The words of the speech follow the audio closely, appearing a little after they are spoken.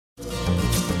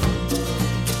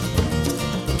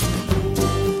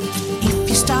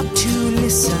stop to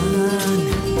listen,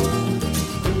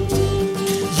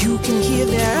 you can hear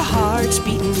their hearts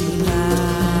beating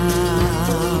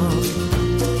loud.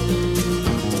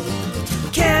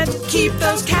 Can't keep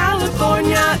those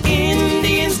California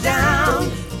Indians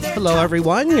down. Hello,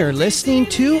 everyone. You're listening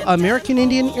to American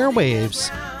Indian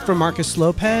Airwaves. From Marcus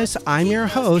Lopez, I'm your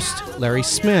host, Larry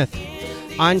Smith.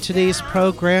 On today's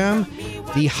program,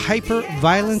 the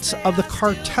hyper-violence of the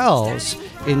cartels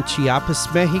in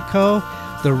Chiapas, Mexico,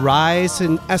 the rise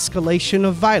and escalation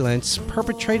of violence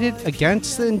perpetrated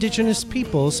against the indigenous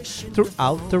peoples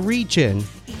throughout the region.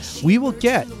 We will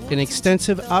get an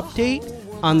extensive update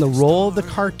on the role of the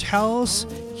cartels,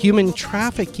 human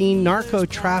trafficking,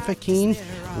 narco-trafficking,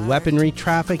 weaponry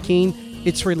trafficking,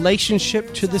 its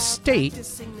relationship to the state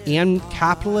and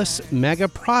capitalist mega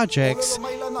projects,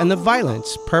 and the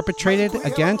violence perpetrated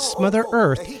against Mother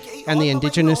Earth and the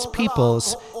indigenous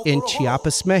peoples in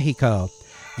Chiapas, Mexico.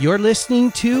 You're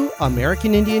listening to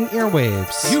American Indian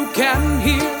Airwaves. You can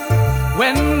hear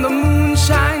when the moon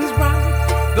shines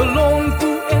bright, the lone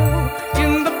fool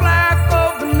in the black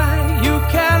of the night. You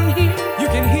can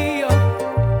hear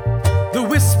the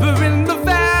whisper in the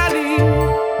valley.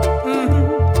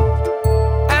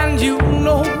 And you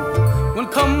know when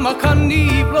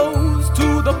Kamakani blows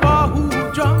to the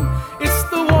Bahu drum, it's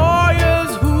the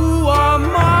warriors who are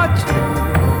marching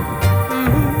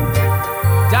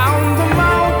down the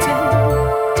mountain,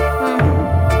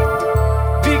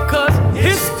 because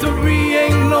history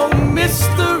ain't no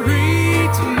mystery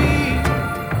to me.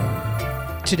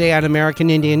 Today on American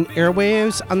Indian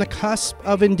Airwaves, on the cusp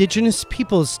of Indigenous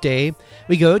Peoples Day,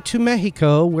 we go to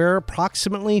Mexico, where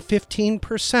approximately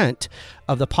 15%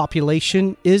 of the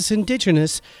population is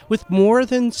indigenous, with more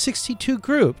than 62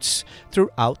 groups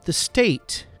throughout the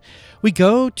state. We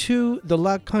go to the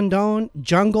Lacandon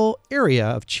jungle area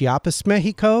of Chiapas,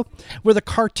 Mexico, where the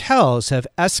cartels have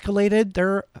escalated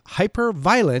their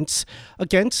hyper-violence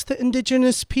against the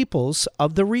indigenous peoples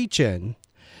of the region.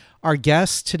 Our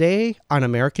guest today on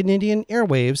American Indian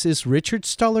Airwaves is Richard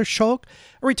Stoller-Schulk,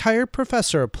 a retired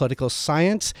professor of political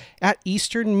science at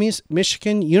Eastern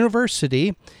Michigan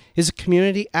University. Is a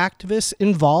community activist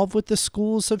involved with the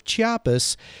Schools of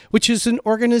Chiapas, which is an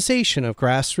organization of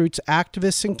grassroots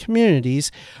activists and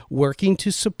communities working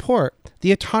to support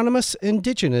the autonomous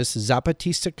indigenous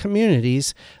Zapatista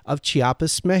communities of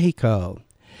Chiapas, Mexico.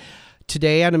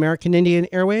 Today on American Indian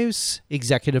Airwaves,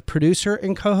 executive producer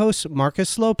and co-host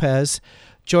Marcus Lopez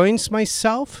joins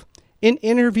myself in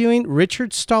interviewing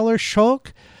Richard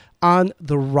Stoller-Schulk on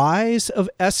the rise of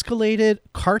escalated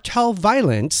cartel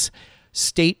violence,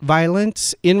 state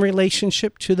violence in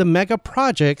relationship to the mega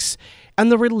projects, and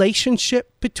the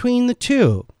relationship between the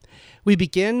two. We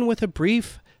begin with a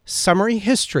brief summary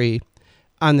history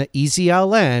on the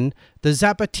EZLN, the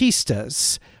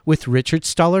Zapatistas, with Richard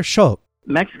Stoller-Schulk.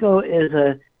 Mexico is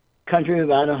a country of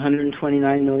about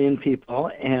 129 million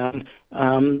people, and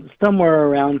somewhere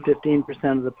around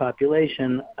 15% of the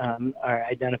population are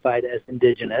identified as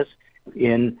indigenous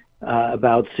in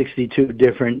about 62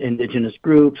 different indigenous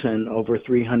groups and over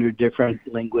 300 different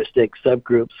linguistic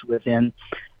subgroups within.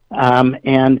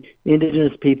 And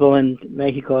indigenous people in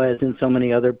Mexico, as in so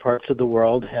many other parts of the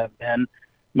world, have been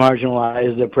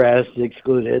marginalized, oppressed,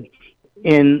 excluded.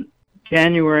 In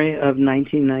January of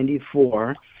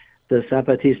 1994, the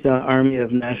Zapatista Army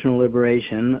of National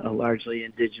Liberation, a largely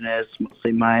indigenous,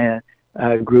 mostly Maya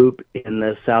group in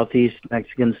the southeast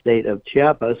Mexican state of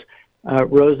Chiapas,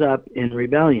 rose up in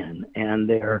rebellion, and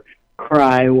their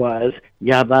cry was,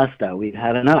 "Ya basta, we've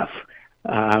had enough."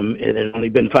 It had only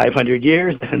been 500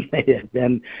 years, and they had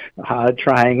been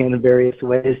trying in various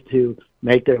ways to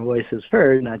make their voices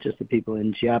heard, not just the people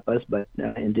in Chiapas, but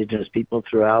indigenous people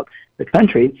throughout the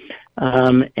country.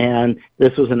 And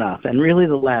this was enough. And really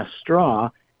the last straw,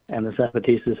 and the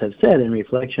Zapatistas have said in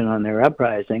reflection on their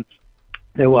uprising,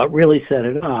 that what really set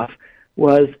it off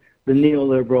was the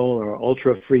neoliberal or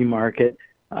ultra-free market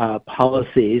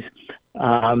policies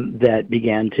that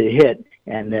began to hit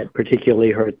and that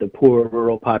particularly hurt the poor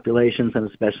rural populations and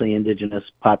especially indigenous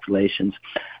populations.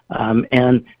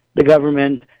 And the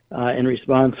government, in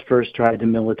response, first tried to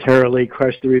militarily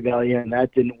crush the rebellion.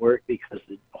 That didn't work because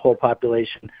the whole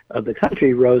population of the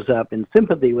country rose up in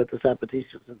sympathy with the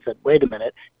Zapatistas and said, wait a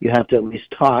minute, you have to at least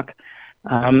talk.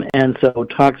 And so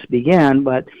talks began,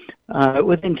 but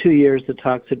within 2 years, the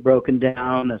talks had broken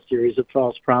down, a series of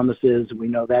false promises. We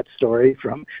know that story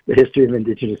from the history of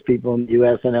indigenous people in the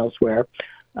U.S. and elsewhere.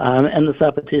 And the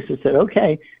Zapatistas said,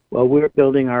 okay, well, we're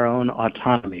building our own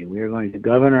autonomy. We are going to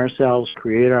govern ourselves,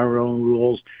 create our own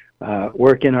rules,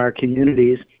 work in our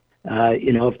communities.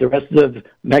 If the rest of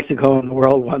Mexico and the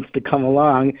world wants to come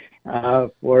along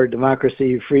for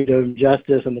democracy, freedom,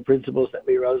 justice, and the principles that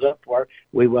we rose up for,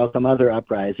 we welcome other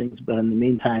uprisings. But in the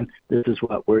meantime, this is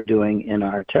what we're doing in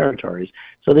our territories.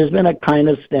 So there's been a kind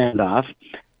of standoff,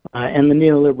 and the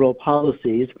neoliberal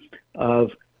policies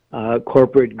of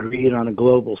corporate greed on a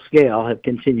global scale have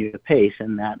continued apace,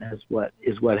 and that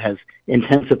is what has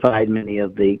intensified many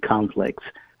of the conflicts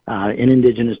in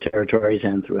indigenous territories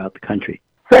and throughout the country.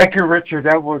 Thank you, Richard.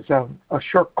 That was a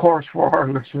short course for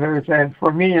our listeners, and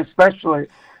for me especially,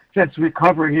 since we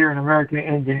cover here in American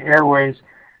Indian Airways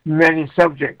many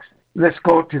subjects. Let's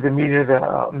go to the meat of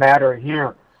the matter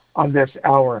here on this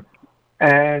hour.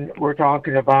 And we're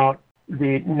talking about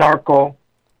the narco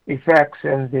effects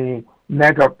and the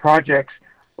mega projects,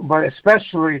 but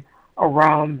especially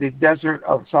around the Desert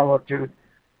of Solitude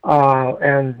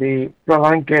and the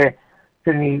Palenque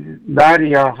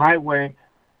Trinitaria Highway,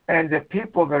 and the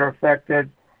people that are affected,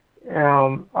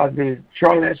 the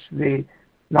Choles, the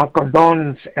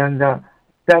Lacandons, and the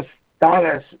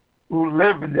Testales, who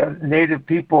live in the native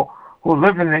people who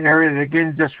live in the area that are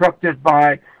getting disrupted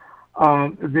by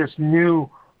this new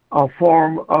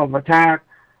form of attack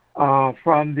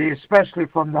especially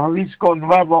from the Jalisco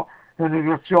Nuevo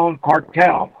Generación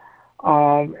Cartel.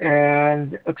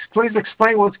 And please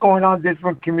explain what's going on in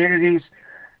different communities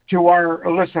to our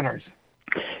listeners.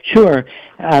 Sure.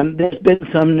 There's been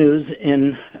some news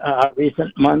in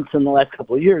recent months, in the last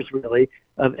couple of years, really,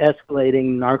 of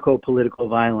escalating narco-political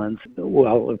violence.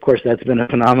 Well, of course, that's been a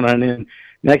phenomenon in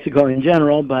Mexico in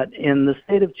general, but in the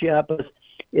state of Chiapas,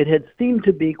 it had seemed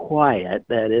to be quiet.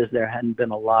 That is, there hadn't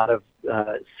been a lot of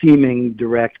seeming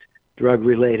direct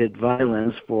drug-related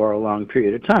violence for a long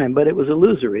period of time, but it was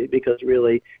illusory because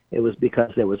really it was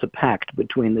because there was a pact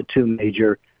between the two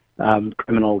major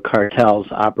criminal cartels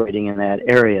operating in that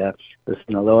area, the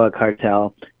Sinaloa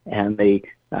cartel and the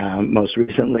most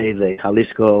recently the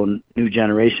Jalisco New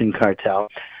Generation cartel.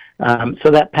 So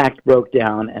that pact broke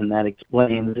down, and that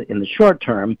explains in the short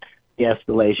term the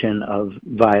escalation of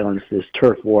violence, this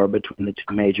turf war between the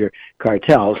two major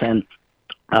cartels. And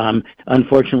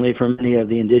unfortunately for many of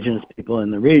the indigenous people in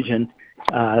the region,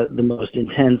 the most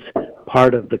intense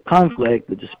part of the conflict,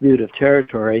 the dispute of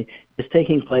territory, is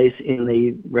taking place in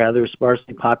the rather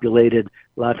sparsely populated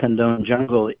Lacandon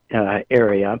jungle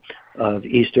area of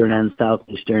eastern and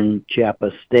southeastern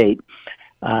Chiapas state.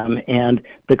 And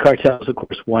the cartels, of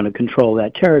course, want to control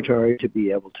that territory to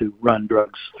be able to run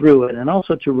drugs through it and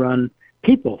also to run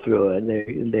people through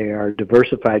it. There are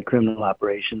diversified criminal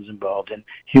operations involved in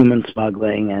human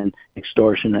smuggling and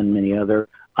extortion and many other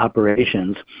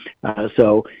operations.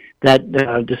 So that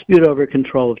dispute over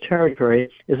control of territory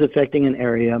is affecting an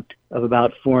area of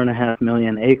about 4.5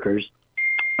 million acres,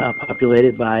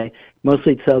 populated by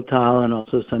mostly Tzeltal and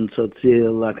also some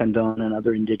Tzotzil, Lacandon, and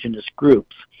other indigenous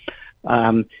groups.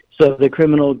 So the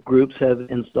criminal groups have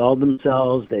installed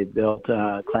themselves. They've built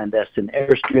clandestine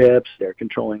airstrips. They're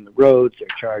controlling the roads. They're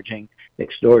charging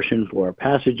extortion for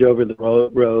passage over the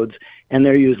roads, and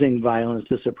they're using violence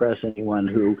to suppress anyone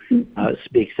who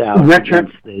speaks out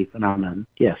against the phenomenon.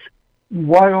 Yes.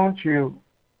 Why don't you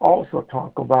also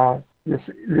talk about this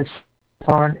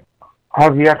on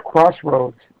Javier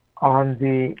Crossroads, on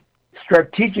the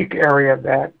strategic area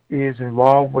that is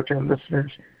involved, which our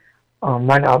listeners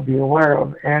might not be aware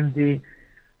of, and the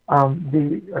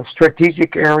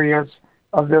strategic areas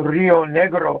of the Rio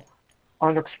Negro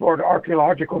unexplored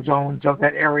archaeological zones of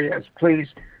that area. Please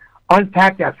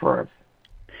unpack that for us.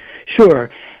 Sure.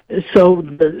 So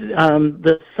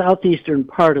the southeastern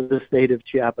part of the state of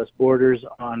Chiapas borders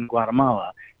on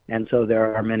Guatemala, and so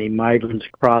there are many migrants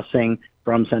crossing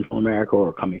from Central America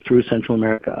or coming through Central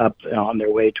America up on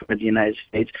their way toward the United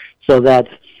States. So that's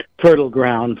fertile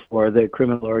ground for the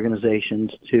criminal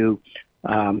organizations to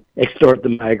extort the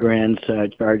migrants,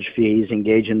 charge fees,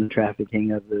 engage in the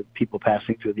trafficking of the people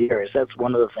passing through the areas. That's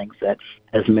one of the things that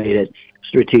has made it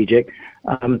strategic.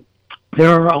 There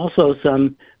are also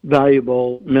some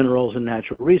valuable minerals and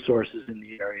natural resources in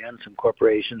the area, and some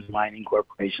corporations, mining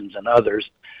corporations and others.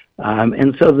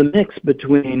 And so the mix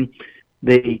between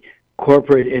the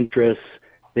corporate interests,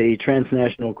 the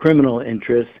transnational criminal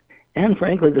interests, and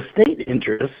frankly the state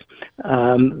interests,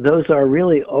 those are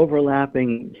really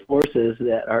overlapping forces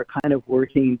that are kind of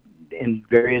working in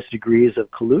various degrees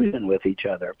of collusion with each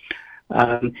other.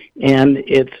 And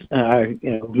it's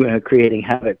creating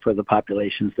havoc for the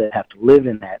populations that have to live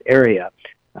in that area.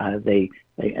 They,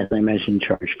 as I mentioned,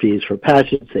 charge fees for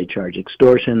passage. They charge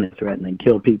extortion. They threaten and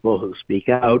kill people who speak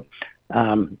out.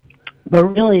 But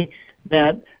really,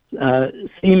 that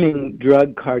seeming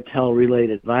drug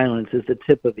cartel-related violence is the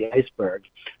tip of the iceberg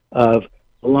of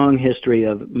a long history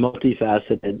of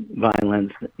multifaceted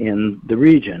violence in the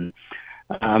region.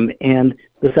 And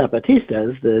the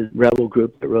Zapatistas, the rebel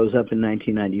group that rose up in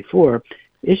 1994,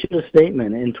 issued a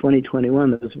statement in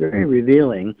 2021 that was very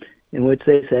revealing, in which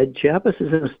they said Chiapas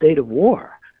is in a state of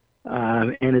war.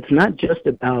 And it's not just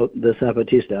about the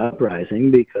Zapatista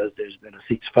uprising, because there's been a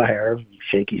ceasefire,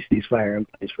 shaky ceasefire in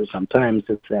place for some time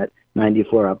since that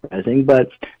 94 uprising, but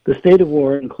the state of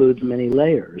war includes many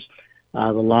layers.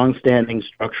 The long-standing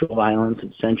structural violence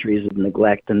of centuries of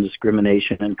neglect and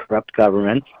discrimination and corrupt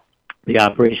government, the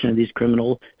operation of these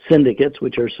criminal syndicates,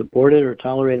 which are supported or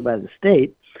tolerated by the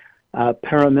state,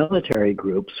 paramilitary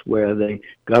groups where the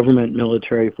government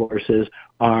military forces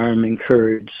arm,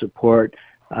 encourage, support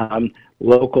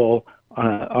local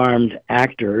armed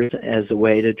actors as a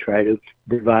way to try to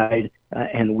divide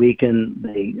and weaken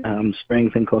the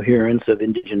strength and coherence of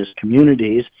indigenous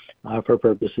communities for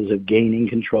purposes of gaining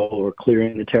control or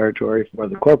clearing the territory for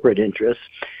the corporate interests.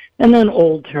 And then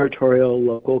old territorial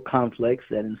local conflicts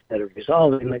that instead of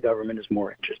resolving, the government is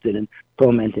more interested in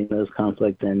fomenting those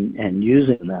conflicts and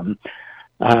using them.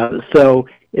 So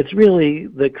it's really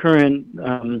the current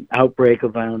outbreak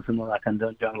of violence in the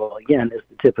Lacandon jungle, again, is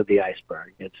the tip of the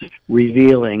iceberg. It's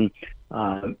revealing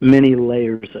many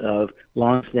layers of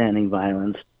longstanding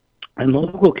violence. And the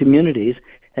local communities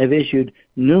have issued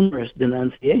numerous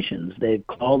denunciations. They've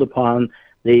called upon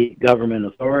the government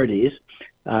authorities.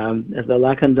 The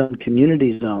Lacandon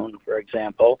Community Zone, for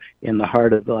example, in the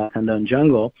heart of the Lacandon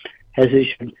jungle, has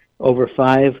issued over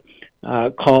 5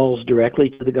 calls directly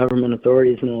to the government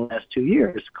authorities in the last 2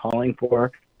 years, calling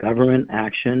for government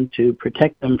action to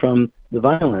protect them from the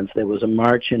violence. There was a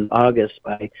march in August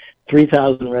by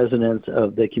 3,000 residents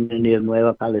of the community of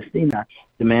Nueva Palestina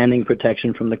demanding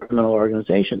protection from the criminal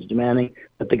organizations, demanding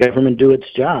that the government do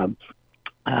its job.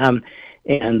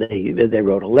 And they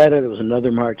wrote a letter. There was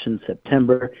another march in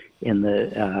September in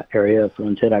the area of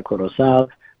Frontera Corozal.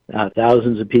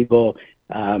 Thousands of people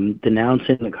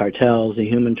denouncing the cartels, the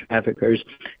human traffickers.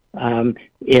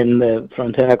 In the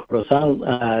Frontera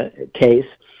Corozal case,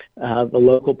 the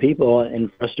local people,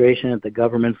 in frustration at the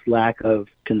government's lack of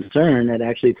concern, had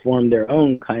actually formed their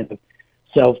own kind of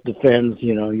self-defense,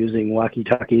 using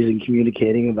walkie-talkies and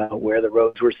communicating about where the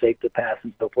roads were safe to pass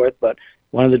and so forth. But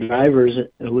one of the drivers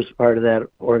who was part of that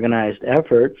organized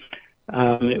effort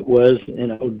was,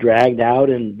 dragged out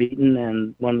and beaten,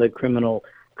 and one of the criminal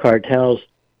cartels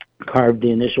carved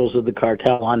the initials of the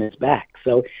cartel on his back.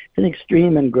 So it's an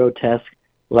extreme and grotesque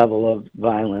level of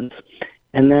violence.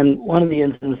 And then one of the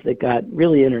incidents that got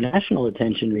really international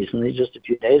attention recently, just a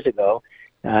few days ago,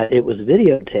 it was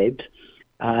videotaped.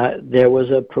 There was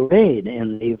a parade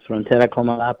in the Frontera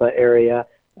Comalapa area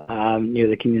near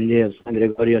the community of San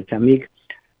Gregorio Chamic,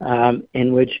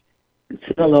 in which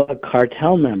Sinaloa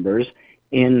cartel members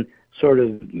in sort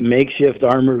of makeshift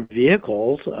armored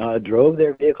vehicles drove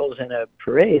their vehicles in a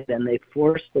parade, and they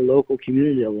forced the local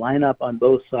community to line up on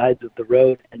both sides of the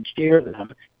road and cheer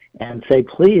them and say,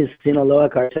 please, Sinaloa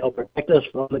cartel, protect us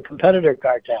from the competitor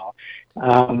cartel.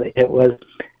 It was,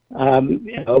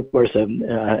 of course,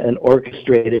 an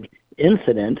orchestrated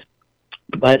incident,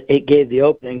 but it gave the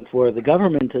opening for the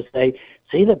government to say,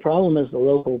 see, the problem is the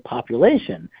local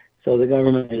population. So the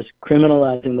government is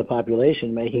criminalizing the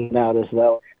population, making it out as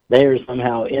though they are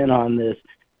somehow in on this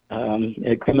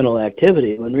criminal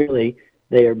activity, when really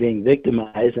they are being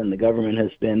victimized, and the government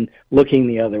has been looking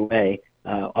the other way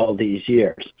all these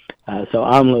years. So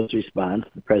AMLO's response,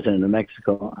 the president of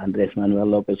Mexico, Andrés Manuel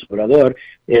López Obrador,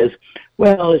 is,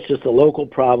 well, it's just a local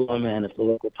problem, and if the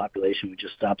local population would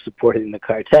just stop supporting the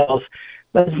cartels.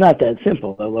 But it's not that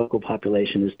simple. The local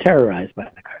population is terrorized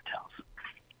by the cartels.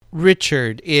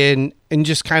 Richard, in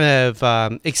just kind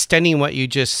of extending what you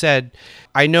just said,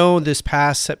 I know this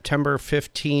past September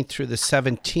 15th through the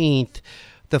 17th,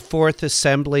 the 4th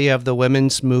Assembly of the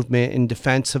Women's Movement in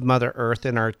Defense of Mother Earth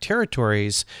and Our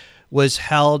Territories was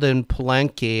held in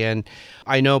Palenque. And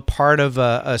I know part of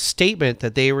a statement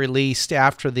that they released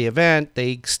after the event,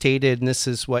 they stated, and this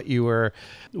is what you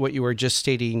were just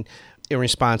stating in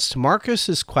response to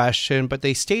Marcus's question, but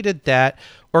they stated that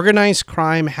organized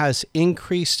crime has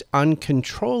increased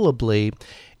uncontrollably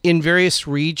in various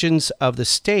regions of the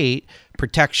state.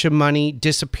 Protection money,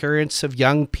 disappearance of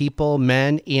young people,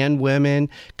 men and women,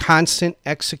 constant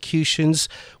executions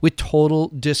with total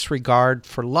disregard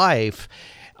for life.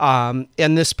 And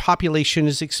this population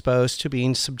is exposed to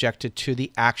being subjected to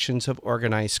the actions of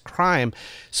organized crime.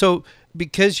 So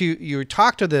because you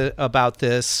talked about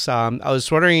this, I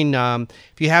was wondering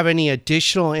if you have any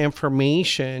additional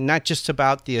information, not just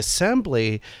about the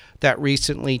assembly, that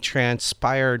recently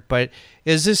transpired. But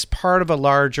is this part of a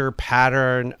larger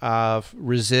pattern of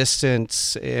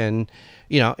resistance in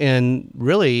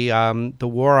really the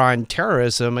war on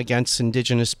terrorism against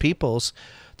Indigenous peoples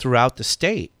throughout the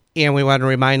state? And we want to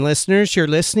remind listeners, you're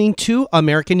listening to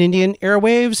American Indian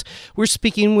Airwaves. We're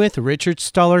speaking with Richard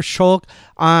Stoller-Schulk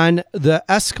on the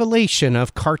escalation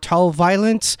of cartel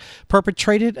violence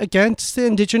perpetrated against the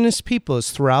Indigenous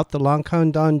peoples throughout the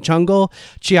Lacandon jungle,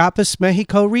 Chiapas,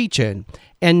 Mexico region.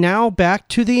 And now back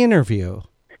to the interview.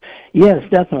 Yes,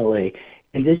 definitely.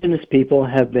 Indigenous people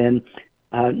have been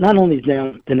not only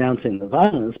denouncing the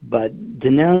violence, but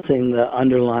denouncing the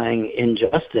underlying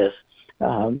injustice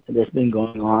that's been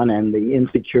going on and the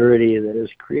insecurity that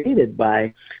is created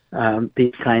by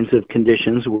these kinds of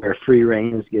conditions where free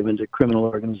rein is given to criminal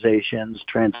organizations,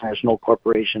 transnational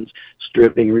corporations,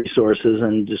 stripping resources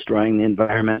and destroying the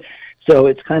environment. So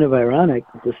it's kind of ironic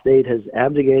that the state has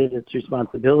abdicated its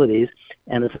responsibilities,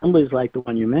 and assemblies like the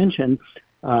one you mentioned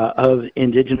of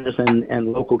Indigenous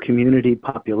and local community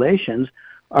populations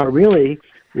are really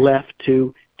left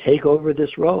to take over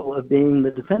this role of being the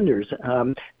defenders.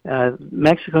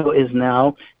 Mexico is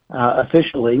now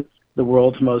officially the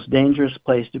world's most dangerous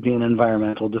place to be an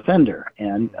environmental defender,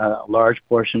 and a large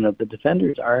portion of the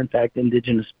defenders are, in fact,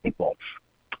 Indigenous people.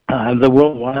 The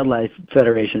World Wildlife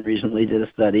Federation recently did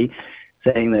a study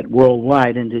saying that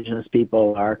worldwide Indigenous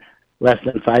people are less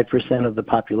than 5% of the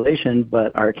population,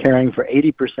 but are caring for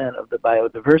 80% of the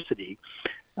biodiversity.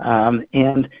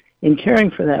 And in caring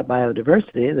for that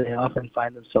biodiversity, they often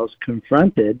find themselves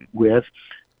confronted with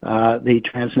the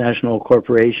transnational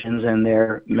corporations and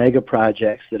their mega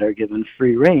projects that are given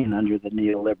free rein under the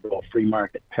neoliberal free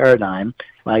market paradigm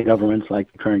by governments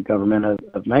like the current government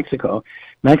of Mexico.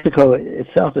 Mexico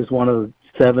itself is one of the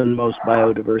 7 most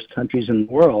biodiverse countries in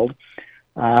the world,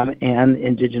 and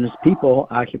Indigenous people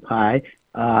occupy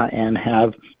and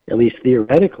have, at least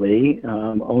theoretically,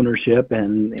 ownership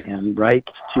and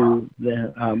rights to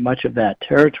much of that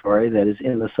territory that is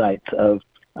in the sights of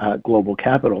global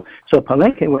capital. So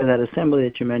Palenque, where that assembly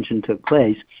that you mentioned took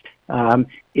place,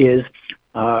 is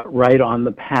right on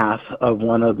the path of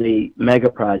one of the mega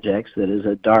projects that is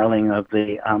a darling of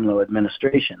the AMLO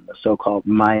administration, the so-called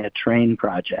Maya Train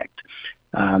Project.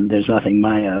 There's nothing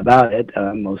Maya about it.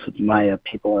 Most of the Maya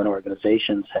people and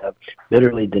organizations have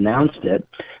bitterly denounced it.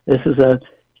 This is a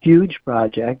huge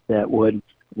project that would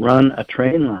run a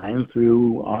train line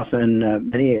through often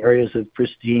many areas of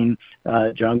pristine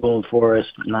jungle and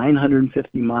forest,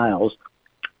 950 miles.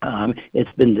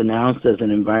 It's been denounced as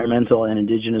an environmental and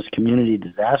indigenous community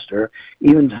disaster.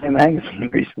 Even Time Magazine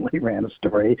recently ran a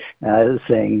story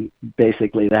saying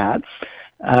basically that.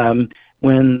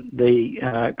 When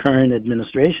the current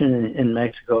administration in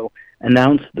Mexico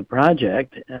announced the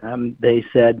project, they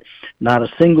said not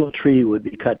a single tree would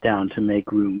be cut down to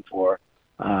make room for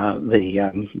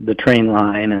the train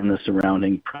line and the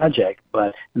surrounding project.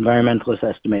 But environmentalists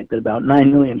estimate that about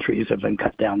 9 million trees have been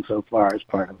cut down so far as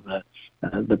part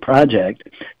of the project.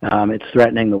 It's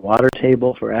threatening the water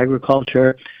table for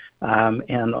agriculture,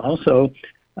 and also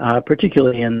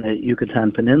particularly in the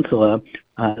Yucatan Peninsula,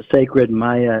 sacred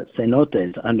Maya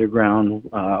cenotes, underground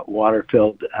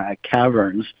water-filled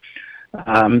caverns.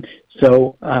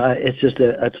 So it's just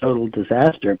a total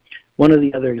disaster. One of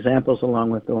the other examples, along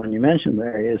with the one you mentioned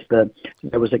there, is that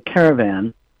there was a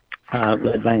caravan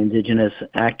led by Indigenous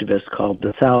activists called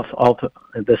the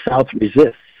South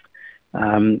Resists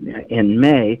in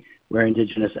May, where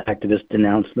Indigenous activists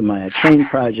denounced the Maya Train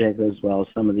Project as well as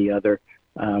some of the other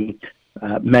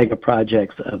mega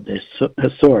projects of this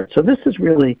sort. So this is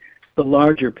really the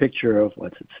larger picture of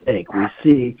what's at stake. We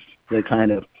see the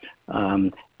kind of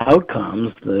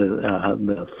outcomes,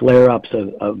 the flare-ups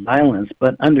of violence,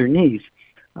 but underneath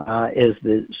is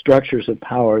the structures of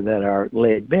power that are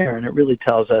laid bare, and it really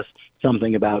tells us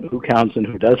something about who counts and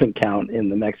who doesn't count in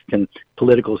the Mexican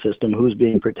political system, who's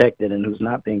being protected and who's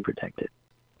not being protected.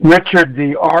 Richard,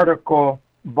 the article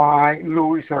by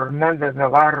Luis Hernandez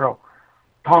Navarro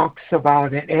talks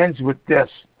about and ends with this.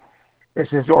 It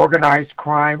says organized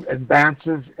crime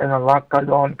advances in the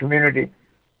Lacandon community.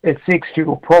 It seeks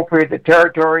to appropriate the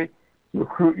territory,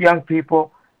 recruit young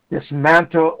people,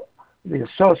 dismantle the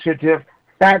associative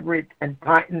fabric, and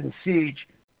tighten the siege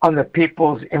on the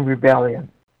peoples in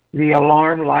rebellion. The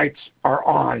alarm lights are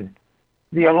on.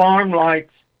 The alarm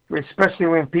lights, especially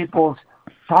when people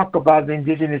talk about the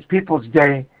Indigenous Peoples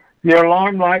Day, the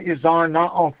alarm light is on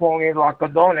not only in the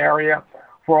Lacandon area,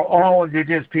 for all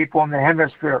Indigenous people in the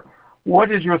hemisphere.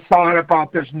 What is your thought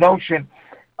about this notion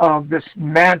of this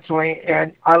mantling?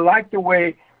 And I like the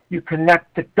way you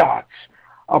connect the dots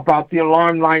about the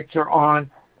alarm lights are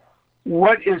on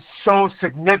what is so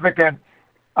significant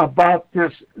about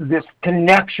this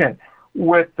connection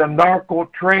with the narco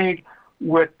trade,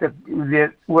 with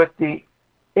the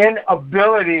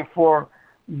inability for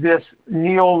this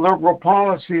neoliberal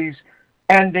policies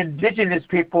and indigenous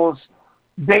people's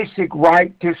basic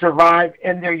right to survive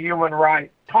and their human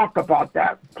right? Talk about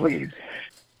that, please.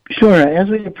 Sure. As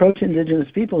we approach Indigenous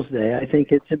Peoples Day, I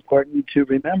think it's important to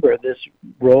remember this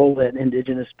role that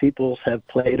Indigenous peoples have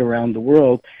played around the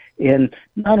world in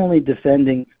not only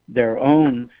defending their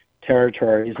own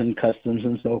territories and customs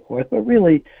and so forth, but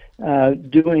really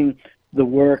doing the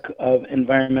work of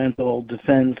environmental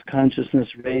defense, consciousness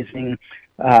raising,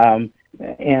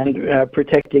 and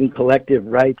protecting collective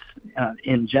rights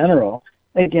in general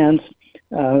against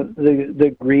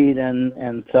the greed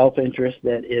and self-interest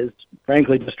that is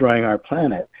frankly destroying our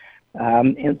planet.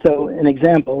 And so an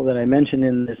example that I mentioned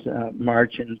in this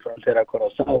march in Frontera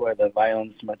Corozal, where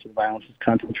much of the violence is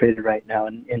concentrated right now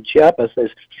in Chiapas,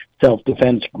 this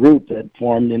self-defense group that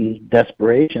formed in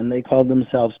desperation. They called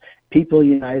themselves People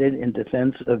United in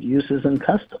Defense of Uses and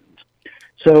Customs.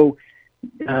 So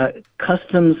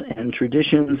customs and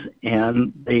traditions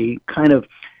and the kind of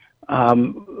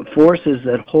forces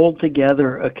that hold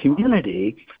together a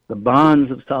community, the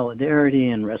bonds of solidarity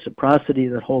and reciprocity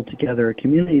that hold together a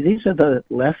community, these are the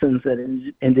lessons that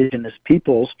Indigenous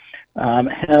peoples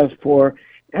have for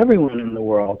everyone in the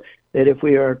world, that if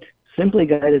we are simply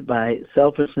guided by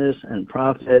selfishness and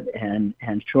profit and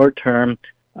short-term,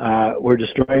 we're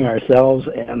destroying ourselves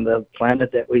and the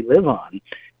planet that we live on.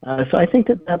 So I think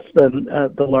that that's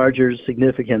the larger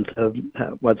significance of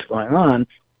what's going on.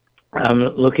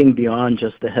 Looking beyond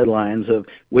just the headlines of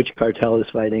which cartel is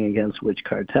fighting against which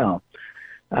cartel.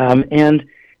 And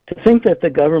to think that the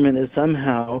government is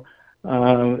somehow,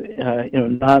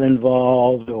 not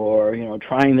involved or,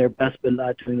 trying their best but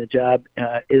not doing the job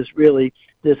is really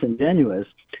disingenuous.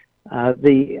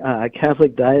 The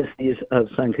Catholic Diocese of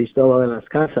San Cristóbal de las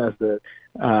Casas, the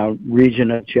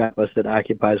region of Chiapas that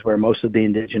occupies where most of the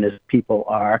indigenous people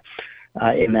are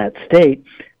in that state,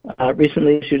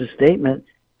 recently issued a statement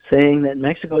saying that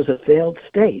Mexico is a failed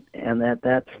state and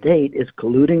that state is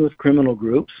colluding with criminal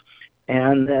groups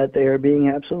and that they are being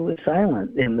absolutely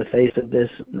silent in the face of this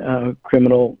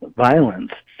criminal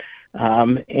violence.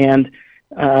 And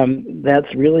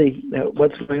that's really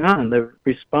what's going on. The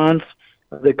response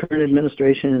of the current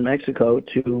administration in Mexico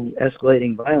to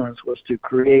escalating violence was to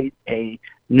create a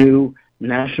new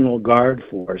National Guard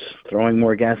force, throwing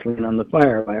more gasoline on the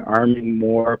fire by arming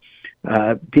more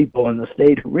people in the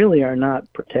state who really are not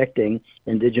protecting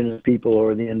indigenous people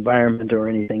or the environment or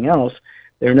anything else.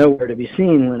 They're nowhere to be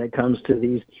seen when it comes to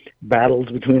these battles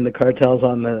between the cartels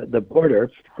on the border.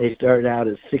 They started out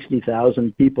as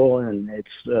 60,000 people, and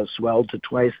it's swelled to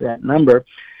twice that number.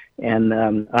 And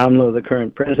AMLO, the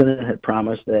current president, had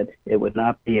promised that it would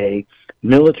not be a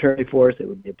military force, it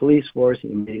would be a police force. He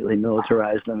immediately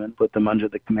militarized them and put them under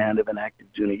the command of an active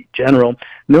duty general.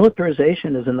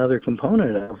 Militarization is another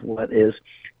component of what is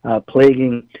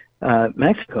plaguing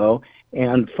Mexico,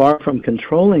 and far from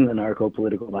controlling the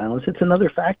narco-political violence, it's another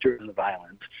factor in the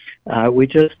violence. We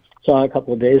just saw a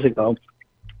couple of days ago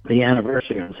the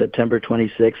anniversary on September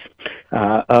 26th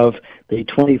of the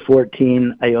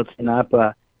 2014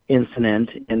 Ayotzinapa incident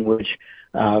in which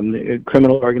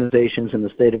criminal organizations in the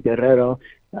state of Guerrero,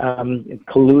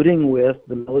 colluding with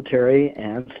the military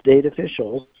and state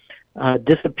officials,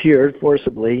 disappeared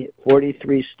forcibly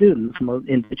 43 students,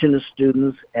 indigenous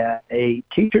students at a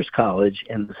teacher's college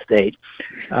in the state,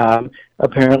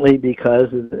 apparently because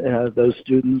those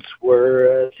students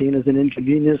were seen as an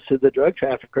inconvenience to the drug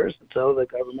traffickers, and so the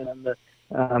government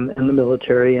and the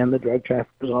military and the drug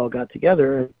traffickers all got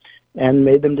together and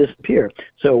made them disappear.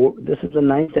 So this is the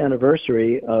 9th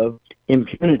anniversary of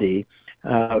impunity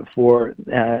for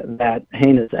that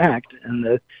heinous act, and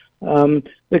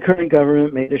the current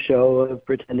government made a show of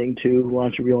pretending to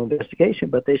launch a real investigation,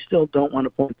 but they still don't want to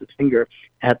point the finger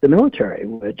at the military,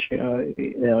 which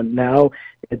now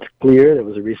it's clear. There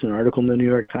was a recent article in the New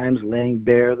York Times laying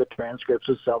bare the transcripts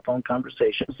of cell phone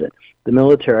conversations that the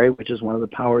military, which is one of the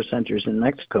power centers in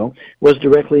Mexico, was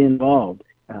directly involved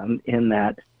in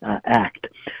that act.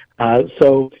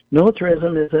 So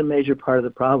militarism is a major part of the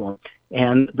problem,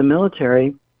 and the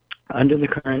military under the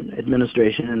current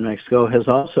administration in Mexico has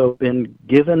also been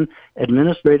given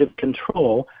administrative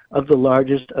control of the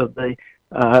largest of the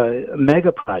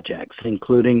mega projects,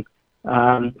 including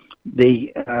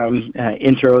the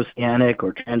interoceanic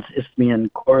or trans-Isthmian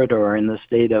corridor in the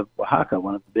state of Oaxaca,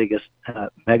 one of the biggest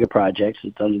mega projects.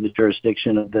 It's under the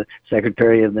jurisdiction of the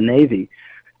Secretary of the Navy.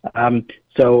 I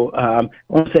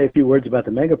want to say a few words about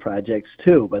the mega projects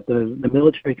too, but the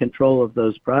military control of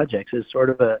those projects is sort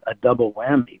of a double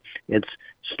whammy. It's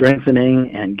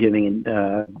strengthening and giving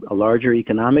a larger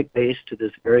economic base to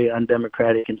this very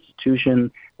undemocratic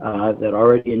institution that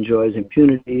already enjoys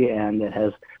impunity and that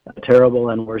has a terrible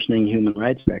and worsening human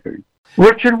rights record.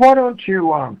 Richard, why don't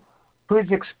you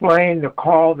please explain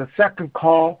the second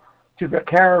call to the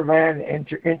Caravan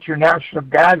International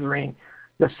Gathering,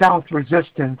 the South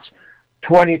Resistance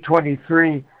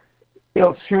 2023,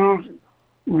 Il Sur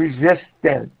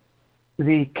Resistance,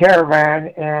 the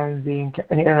Caravan and the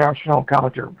International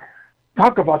Encounter.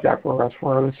 Talk about that for us,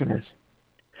 for our listeners.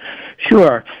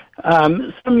 Sure.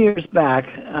 Some years back,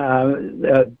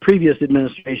 previous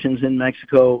administrations in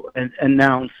Mexico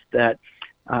announced that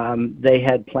they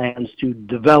had plans to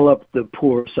develop the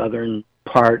poor southern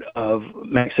part of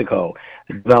Mexico,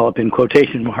 develop in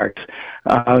quotation marks,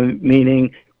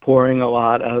 meaning pouring a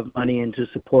lot of money into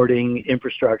supporting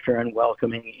infrastructure and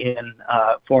welcoming in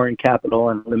foreign capital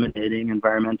and eliminating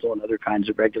environmental and other kinds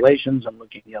of regulations and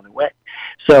looking the other way.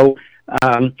 So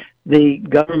the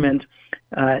government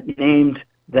named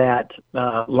that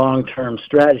long-term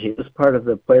strategy as part of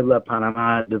the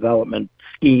Puebla-Panama development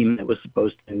scheme that was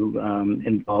supposed to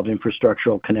involve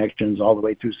infrastructural connections all the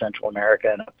way through Central America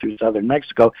and up through southern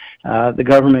Mexico. The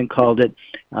government called it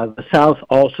The South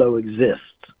Also Exists.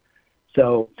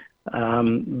 So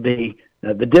the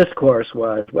discourse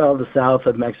was, well, the south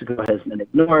of Mexico has been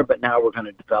ignored, but now we're going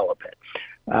to develop it.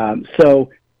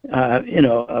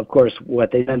 Of course, what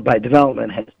they meant by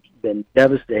development has been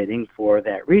devastating for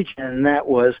that region, and that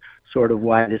was sort of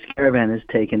why this caravan has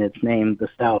taken its name. The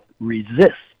South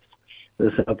resists.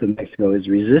 The south of Mexico is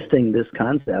resisting this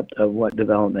concept of what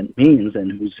development means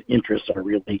and whose interests are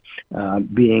really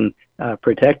being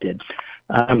protected.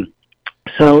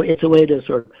 So it's a way to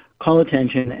sort of call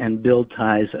attention and build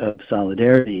ties of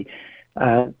solidarity.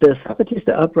 The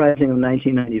Zapatista uprising of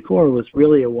 1994 was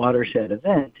really a watershed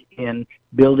event in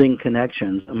building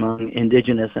connections among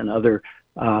indigenous and other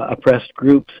oppressed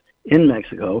groups in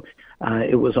Mexico.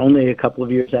 It was only a couple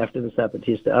of years after the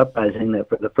Zapatista uprising that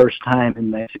for the first time in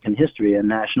Mexican history, a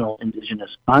National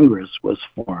Indigenous Congress was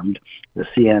formed, the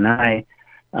CNI,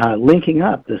 linking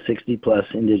up the 60-plus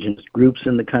indigenous groups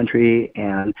in the country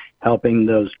and helping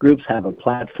those groups have a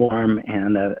platform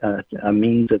and a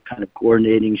means of kind of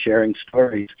coordinating, sharing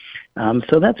stories.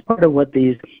 So that's part of what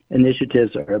these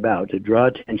initiatives are about, to draw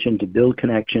attention, to build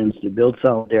connections, to build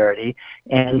solidarity,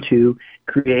 and to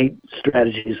create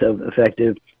strategies of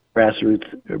effective grassroots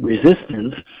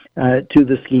resistance to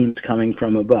the schemes coming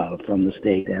from above, from the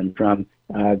state and from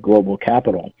global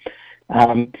capital.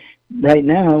 Right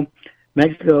now,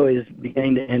 Mexico is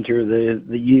beginning to enter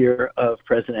the year of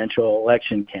presidential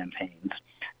election campaigns.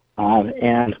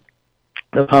 And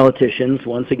the politicians,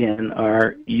 once again,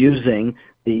 are using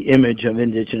the image of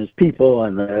indigenous people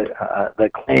and the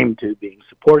claim to being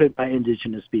supported by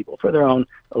indigenous people for their own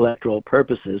electoral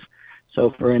purposes.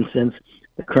 So, for instance,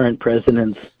 the current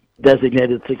president's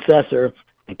designated successor,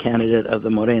 a candidate of the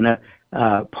Morena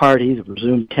party, the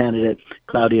presumed candidate,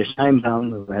 Claudia Sheinbaum,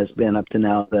 who has been up to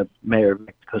now the mayor of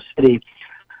Mexico City,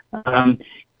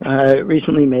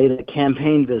 recently made a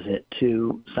campaign visit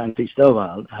to San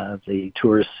Cristobal, the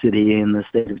tourist city in the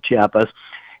state of Chiapas,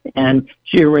 and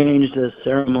she arranged a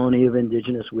ceremony of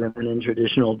indigenous women in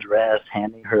traditional dress,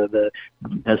 handing her the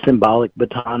symbolic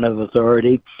baton of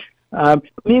authority.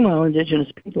 Meanwhile,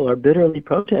 indigenous people are bitterly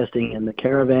protesting in the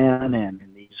caravan and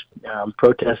in these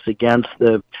protests against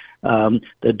the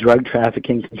drug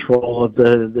trafficking control of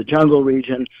the jungle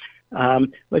region.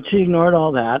 But she ignored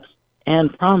all that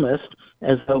and promised,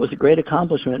 as though it was a great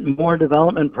accomplishment, more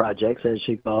development projects, as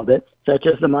she called it, such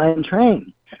as the Mayan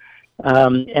Train.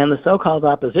 And the so-called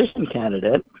opposition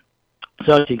candidate,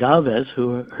 Xochitl Galvez,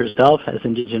 who herself has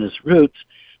indigenous roots,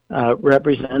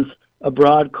 represents a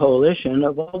broad coalition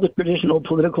of all the traditional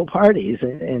political parties,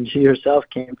 and she herself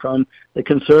came from the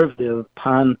conservative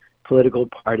PAN political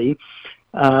party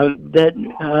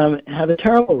that have a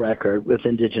terrible record with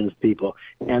indigenous people.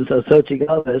 And so Xochitl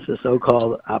Galvez, the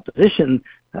so-called opposition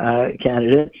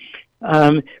candidate,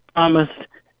 promised,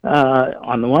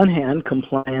 on the one hand,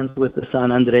 compliance with the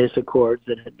San Andres Accords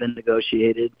that had been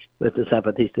negotiated with the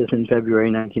Zapatistas in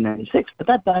February 1996. But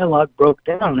that dialogue broke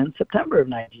down in September of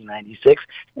 1996,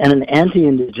 and an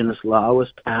anti-indigenous law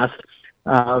was passed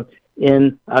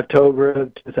in October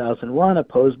of 2001,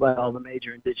 opposed by all the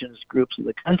major indigenous groups in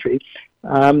the country,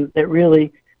 that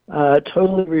really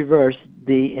totally reversed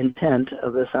the intent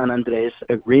of the San Andres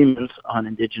agreements on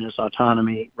indigenous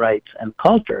autonomy, rights, and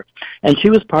culture. And she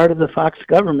was part of the Fox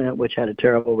government, which had a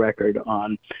terrible record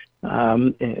on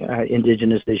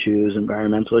Indigenous issues,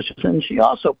 environmental issues, and she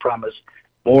also promised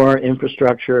more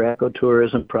infrastructure,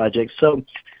 ecotourism projects. So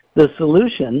the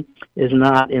solution is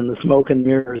not in the smoke and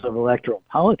mirrors of electoral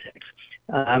politics.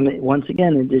 Once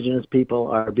again, Indigenous people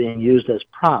are being used as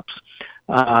props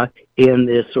in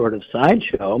this sort of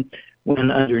sideshow,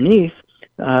 when underneath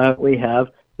we have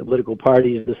the political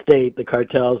parties, the state, the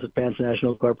cartels, the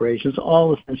transnational corporations,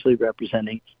 all essentially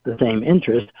representing the same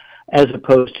interest, as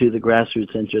opposed to the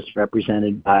grassroots interests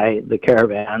represented by the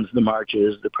caravans, the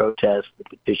marches, the protests, the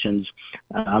petitions,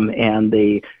 and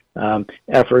the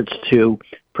efforts to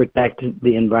protect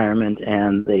the environment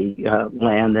and the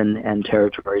land and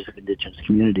territories of Indigenous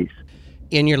communities.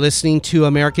 And you're listening to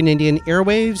American Indian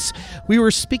Airwaves. We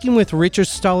were speaking with Richard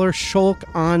Stoller Scholk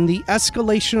on the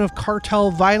escalation of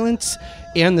cartel violence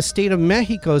and the state of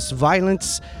Mexico's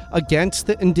violence against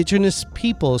the indigenous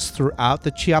peoples throughout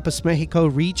the Chiapas, Mexico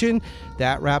region.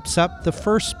 That wraps up the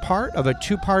first part of a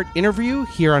two-part interview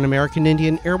here on American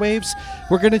Indian Airwaves.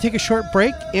 We're going to take a short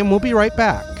break, and we'll be right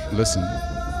back. Listen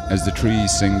as the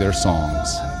trees sing their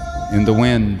songs. In the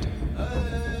wind,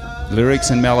 lyrics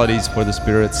and melodies for the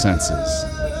spirit senses,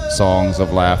 songs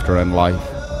of laughter and life,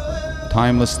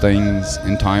 timeless things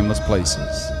in timeless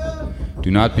places.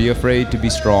 Do not be afraid to be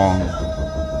strong,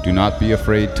 do not be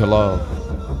afraid to love,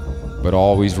 but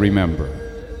always remember.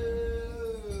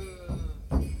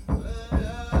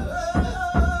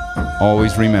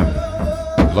 Always remember,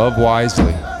 love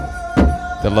wisely,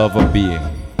 the love of being,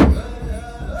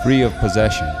 free of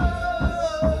possession,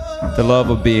 the love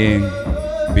of being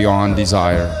beyond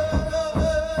desire,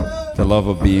 the love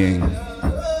of being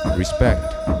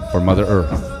respect for Mother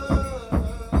Earth.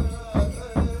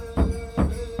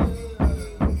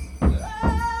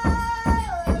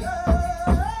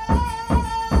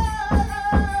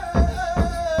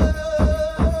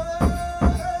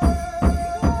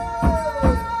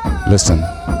 Listen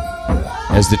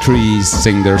as the trees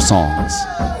sing their songs.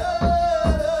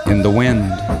 In the wind,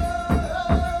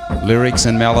 lyrics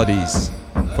and melodies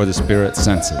for the spirit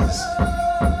senses,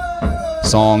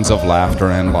 songs of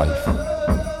laughter and life,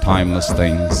 timeless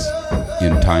things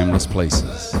in timeless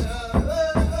places.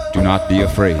 Do not be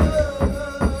afraid.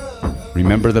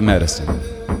 Remember the medicine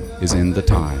is in the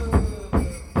time.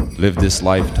 Live this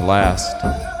life to last.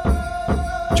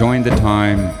 Join the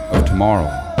time of tomorrow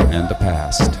and the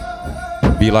past.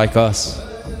 Be like us.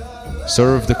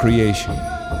 Serve the creation.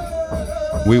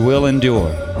 We will endure.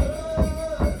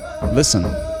 Listen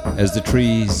as the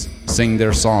trees sing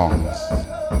their songs.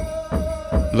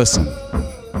 Listen.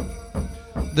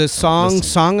 The song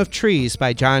Song of Trees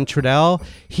by John Trudell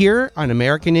here on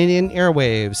American Indian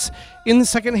Airwaves. In the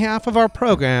second half of our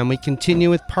program, we continue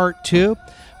with part 2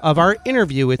 of our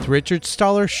interview with Richard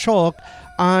Stoller Scholk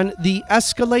on the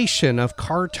escalation of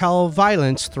cartel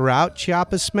violence throughout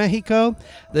Chiapas, Mexico,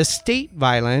 the state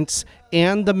violence,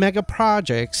 and the mega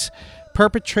projects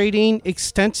perpetrating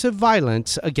extensive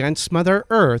violence against Mother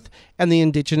Earth and the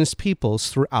indigenous peoples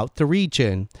throughout the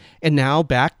region. And now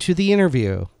back to the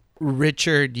interview.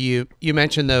 Richard, you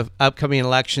mentioned the upcoming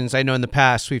elections. I know in the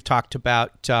past we've talked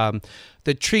about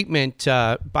the treatment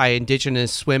by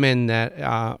indigenous women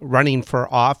that running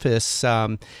for office.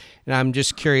 And I'm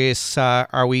just curious,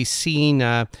 are we seeing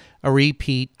a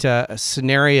repeat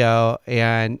scenario?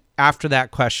 And after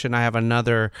that question, I have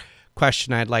another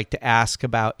question I'd like to ask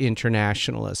about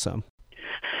internationalism.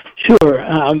 Sure.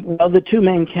 Well, the two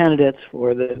main candidates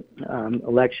for the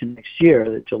election next year,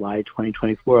 the July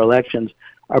 2024 elections,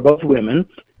 are both women.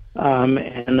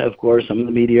 And, of course, some of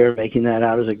the media are making that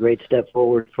out as a great step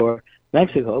forward for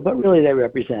Mexico, but really they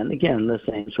represent, again, the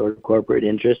same sort of corporate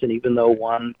interest. And even though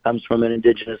one comes from an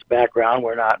indigenous background,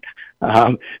 we're not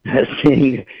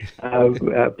seeing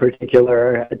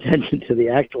particular attention to the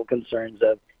actual concerns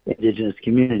of indigenous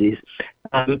communities.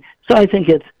 So I think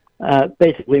it's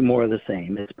basically more of the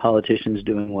same. It's politicians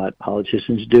doing what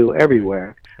politicians do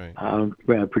everywhere,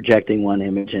 right. Projecting one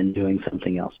image and doing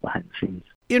something else behind the scenes.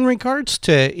 In regards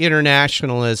to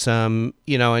internationalism,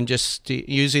 and just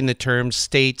using the terms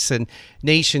states and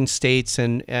nation states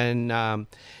and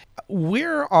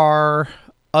where are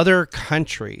other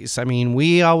countries? I mean,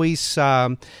 we always,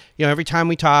 every time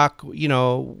we talk,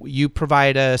 you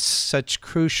provide us such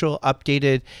crucial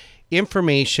updated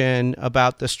information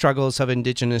about the struggles of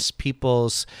indigenous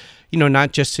peoples,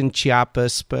 not just in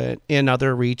Chiapas, but in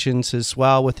other regions as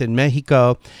well within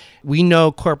Mexico. We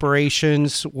know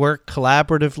corporations work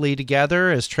collaboratively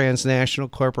together as transnational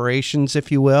corporations,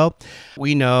 if you will.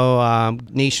 We know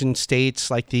nation states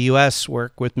like the U.S.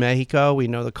 work with Mexico. We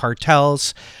know the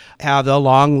cartels have a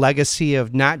long legacy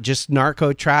of not just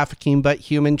narco trafficking, but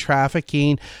human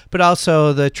trafficking, but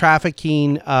also the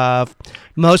trafficking of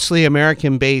mostly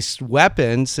American-based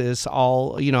weapons is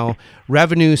all,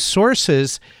 revenue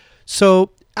sources.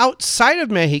 So outside of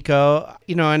Mexico,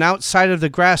 and outside of the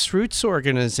grassroots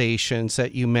organizations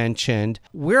that you mentioned,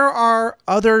 where are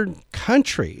other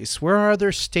countries? Where are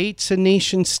other states and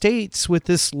nation states with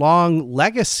this long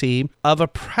legacy of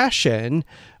oppression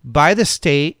by the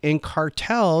state and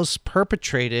cartels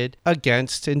perpetrated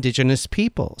against indigenous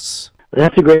peoples?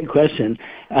 That's a great question.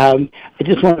 I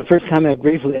just want to first comment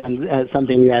briefly on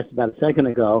something you asked about a second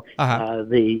ago,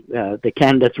 the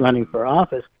candidates running for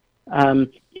office.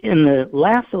 In the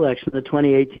last election, the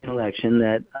 2018 election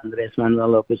that Andrés Manuel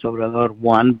López Obrador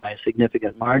won by a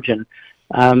significant margin,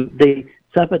 the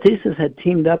Zapatistas had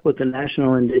teamed up with the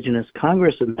National Indigenous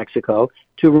Congress of Mexico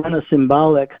to run a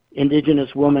symbolic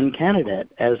indigenous woman candidate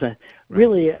as a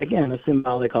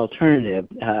symbolic alternative,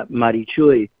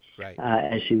 Marichuy,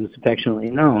 as she was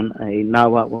affectionately known, a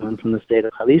Nahuatl woman from the state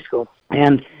of Jalisco.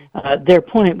 And their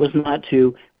point was not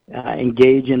to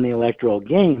engage in the electoral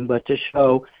game, but to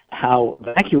show how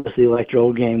vacuous the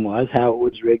electoral game was, how it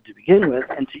was rigged to begin with,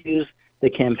 and to use the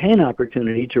campaign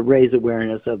opportunity to raise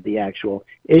awareness of the actual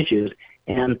issues.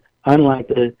 And unlike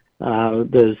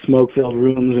the smoke-filled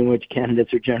rooms in which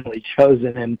candidates are generally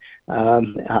chosen in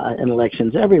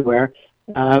elections everywhere,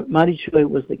 Marichuy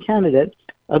was the candidate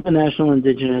of the National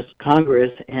Indigenous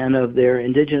Congress and of their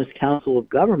Indigenous Council of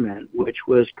Government, which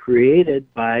was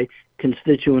created by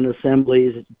constituent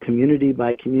assemblies, community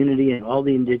by community, and all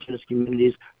the indigenous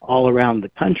communities all around the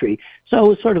country. So it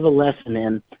was sort of a lesson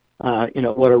in,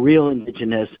 what a real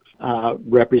indigenous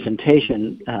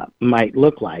representation might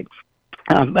look like.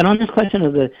 But on this question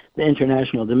of the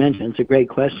international dimension, it's a great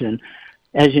question.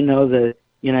 As you know, the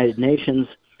United Nations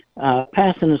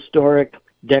passed an historic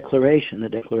declaration, the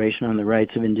Declaration on the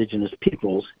Rights of Indigenous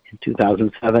Peoples in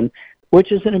 2007,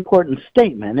 which is an important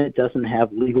statement. It doesn't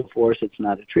have legal force. It's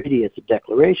not a treaty. It's a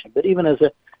declaration. But even as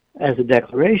a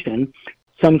declaration,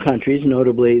 some countries,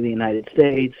 notably the United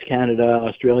States, Canada,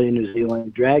 Australia, New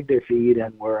Zealand, dragged their feet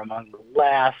and were among the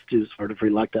last to sort of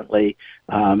reluctantly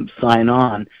sign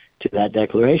on to that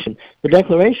declaration. The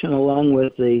declaration, along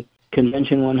with the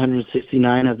Convention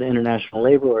 169 of the International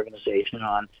Labor Organization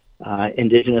on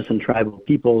indigenous and tribal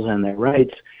peoples and their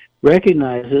rights,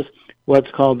 recognizes what's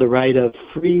called the right of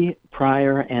free,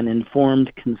 prior, and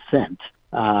informed consent,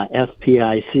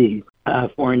 FPIC,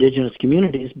 for indigenous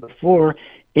communities before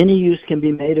any use can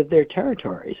be made of their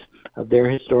territories, of their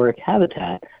historic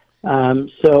habitat.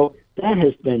 So that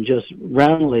has been just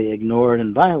roundly ignored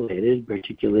and violated,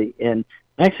 particularly in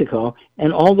Mexico,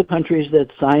 and all the countries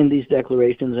that signed these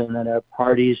declarations and that are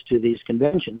parties to these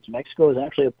conventions. Mexico is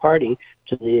actually a party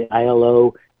to the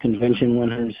ILO Convention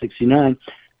 169,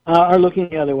 are looking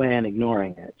the other way and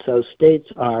ignoring it. So states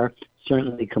are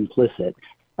certainly complicit.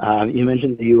 You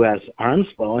mentioned the U.S. arms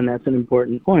flow, and that's an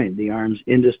important point. The arms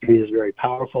industry is very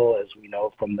powerful, as we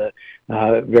know from the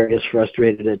various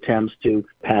frustrated attempts to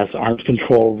pass arms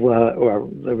control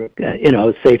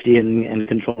safety and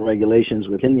control regulations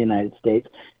within the United States.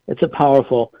 It's a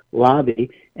powerful lobby,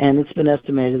 and it's been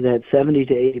estimated that 70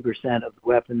 to 80% of the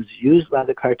weapons used by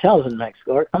the cartels in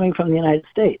Mexico are coming from the United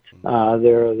States.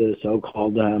 There are the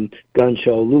so-called gun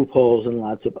show loopholes and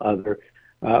lots of other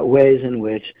ways in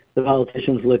which the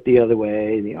politicians look the other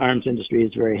way. The arms industry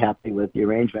is very happy with the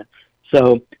arrangement.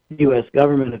 So the U.S.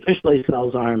 government officially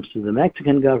sells arms to the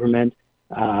Mexican government.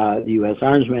 The U.S.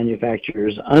 arms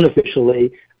manufacturers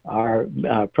unofficially are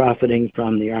profiting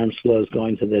from the arms flows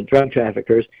going to the drug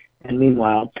traffickers. And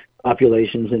meanwhile,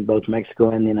 populations in both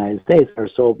Mexico and the United States are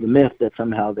sold the myth that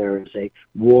somehow there is a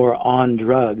war on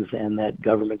drugs and that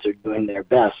governments are doing their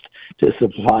best to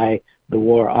supply the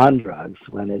war on drugs,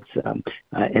 when it's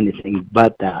anything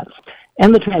but that.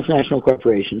 And the transnational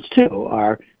corporations, too,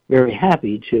 are very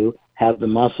happy to have the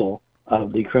muscle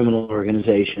of the criminal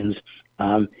organizations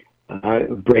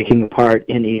breaking apart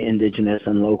any indigenous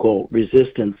and local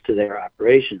resistance to their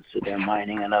operations, to their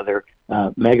mining and other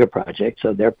mega projects,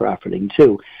 so they're profiting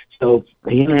too. So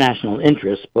the international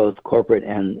interests, both corporate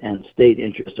and state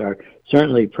interests, are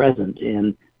certainly present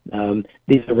in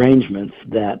these arrangements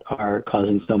that are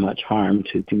causing so much harm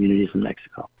to communities in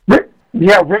Mexico.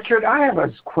 Yeah, Richard, I have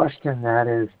a question that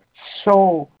is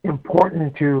so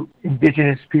important to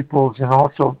indigenous peoples and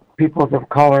also peoples of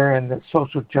color and the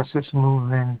social justice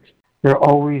movement They're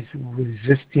always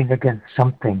resisting against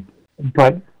something.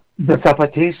 But the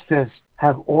Zapatistas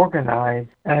have organized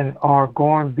and are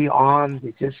going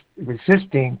beyond just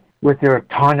resisting with their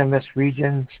autonomous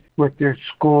regions, with their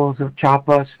schools of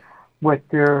Chiapas, with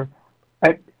their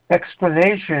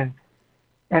explanation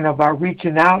and about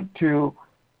reaching out to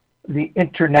the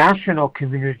international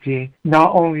community,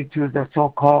 not only to the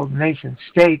so-called nation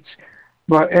states,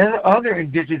 but other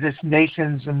indigenous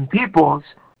nations and peoples,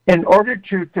 in order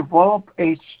to develop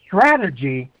a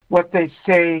strategy. What they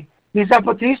say, these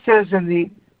Zapatistas and the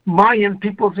Mayan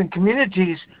peoples and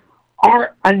communities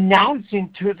are announcing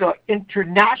to the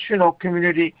international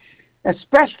community,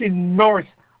 especially North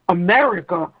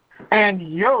America and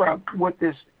Europe, with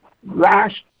this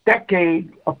last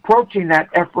decade approaching that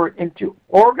effort into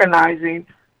organizing,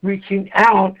 reaching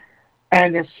out,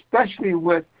 and especially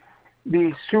with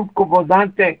the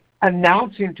Subcomandante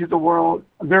announcing to the world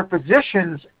their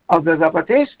positions of the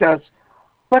Zapatistas,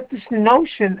 but this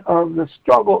notion of the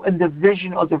struggle and the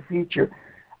vision of the future.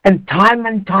 And time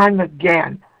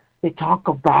again, they talk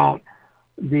about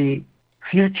the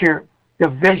future, the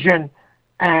vision,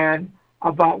 and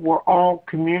about where all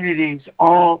communities,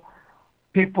 all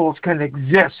peoples can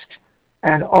exist,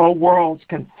 and all worlds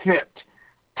can fit.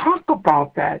 Talk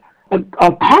about that. A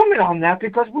comment on that,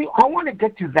 because I want to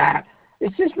get to that.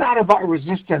 It's just not about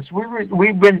resistance.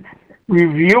 We've been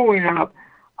reviewing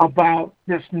about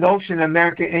this notion of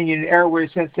American Indian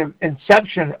Airways since the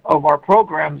inception of our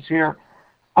programs here,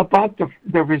 about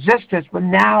the resistance, but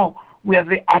now we have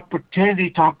the opportunity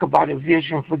to talk about a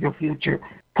vision for the future.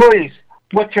 Please,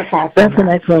 what's your thoughts on that? That's an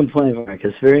excellent point, Mark.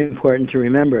 It's very important to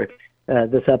remember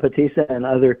the Zapatista and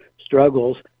other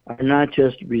struggles are not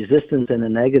just resistance in a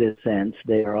negative sense.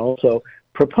 They are also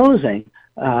proposing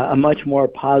a much more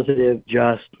positive,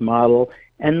 just model,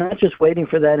 and not just waiting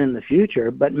for that in the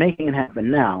future, but making it happen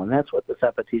now. And that's what the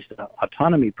Zapatista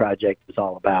Autonomy Project is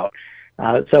all about.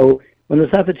 So when the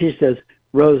Zapatistas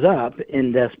rose up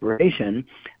in desperation,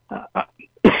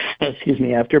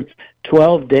 after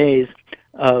 12 days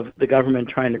of the government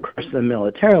trying to crush them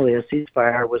militarily, a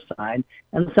ceasefire was signed,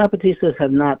 and the Zapatistas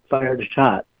have not fired a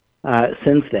shot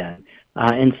since then.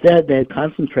 Instead, they've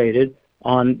concentrated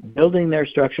on building their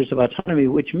structures of autonomy,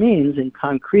 which means, in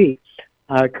concrete,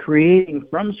 creating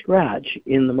from scratch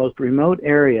in the most remote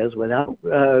areas without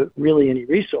really any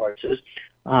resources,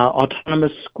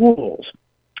 autonomous schools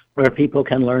where people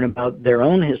can learn about their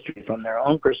own history from their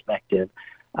own perspective,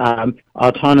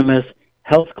 autonomous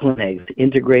health clinics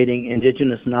integrating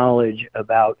indigenous knowledge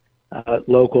about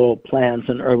local plants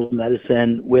and herbal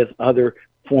medicine with other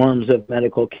forms of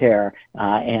medical care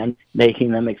and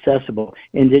making them accessible.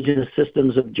 Indigenous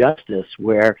systems of justice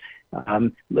where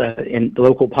in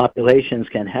local populations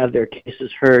can have their cases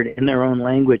heard in their own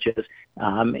languages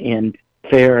in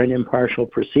fair and impartial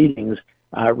proceedings,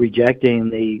 rejecting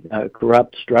the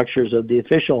corrupt structures of the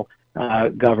official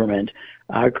government,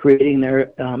 creating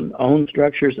their own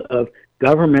structures of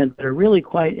government that are really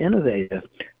quite innovative,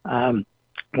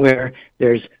 where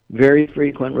there's very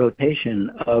frequent rotation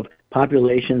of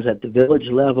populations at the village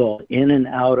level in and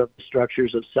out of the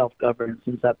structures of self-governance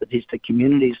in Zapatista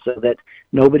communities so that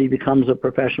nobody becomes a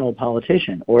professional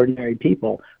politician. Ordinary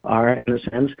people are, in a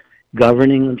sense,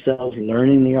 governing themselves,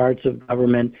 learning the arts of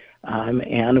government,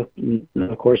 and,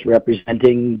 of course,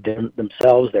 representing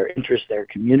themselves, their interests, their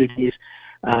communities.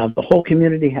 The whole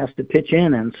community has to pitch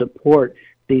in and support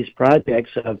these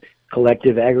projects of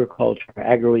collective agriculture,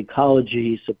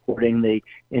 agroecology, supporting the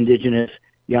indigenous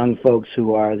young folks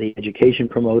who are the education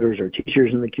promoters or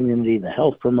teachers in the community, the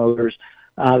health promoters.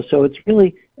 So it's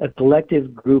really a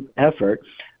collective group effort,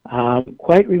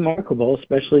 quite remarkable,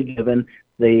 especially given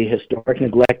the historic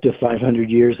neglect of 500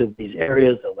 years of these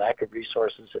areas, the lack of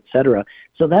resources, etc.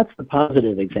 So that's the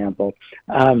positive example.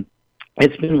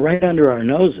 It's been right under our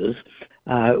noses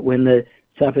when the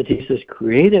Zapatistas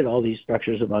created all these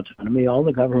structures of autonomy. All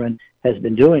the government has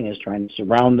been doing is trying to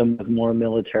surround them with more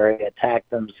military, attack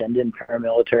them, send in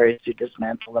paramilitaries to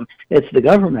dismantle them. It's the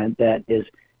government that is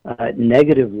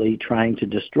negatively trying to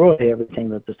destroy everything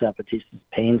that the Zapatistas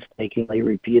painstakingly,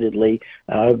 repeatedly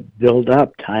build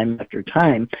up time after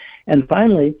time. And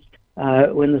finally,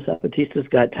 when the Zapatistas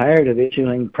got tired of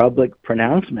issuing public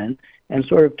pronouncement and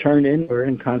sort of turned inward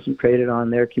and concentrated on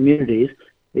their communities,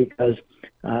 because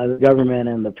the government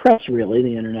and the press, really,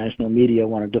 the international media,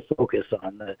 wanted to focus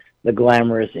on the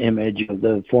glamorous image of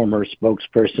the former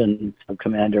spokesperson,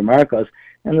 Commander Marcos.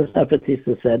 And the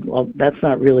Zapatistas said, well, that's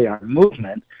not really our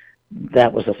movement.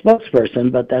 That was a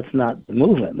spokesperson, but that's not the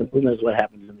movement. The movement is what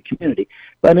happens in the community.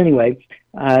 But anyway,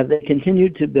 they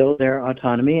continued to build their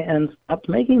autonomy and stopped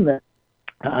making the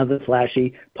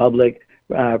flashy public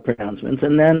pronouncements.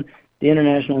 And then the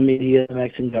international media, the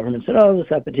Mexican government said, oh, the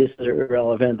Zapatistas are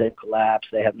irrelevant, they've collapsed,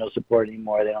 they have no support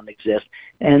anymore, they don't exist.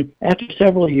 And after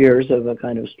several years of a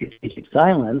kind of strategic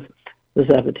silence, the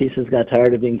Zapatistas got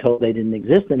tired of being told they didn't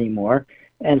exist anymore.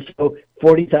 And so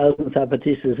 40,000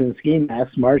 Zapatistas in ski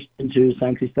masks marched into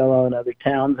San Cristobal and other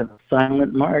towns in a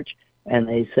silent march. And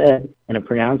they said in a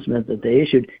pronouncement that they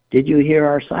issued, did you hear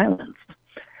our silence?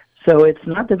 So it's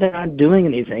not that they're not doing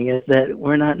anything, it's that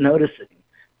we're not noticing.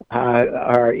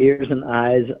 Our ears and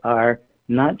eyes are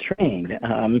not trained.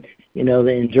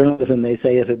 In journalism they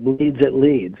say if it bleeds, it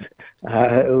leads.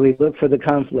 We look for the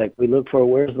conflict. We look for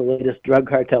where's the latest drug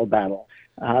cartel battle.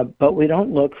 But we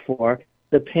don't look for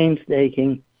the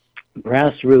painstaking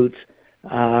grassroots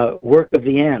work of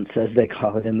the ants, as they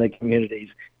call it in the communities,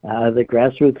 the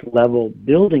grassroots level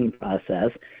building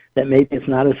process that maybe it's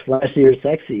not as flashy or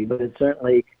sexy, but it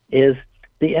certainly is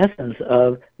the essence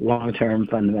of long-term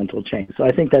fundamental change. So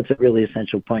I think that's a really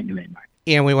essential point you made, Mark.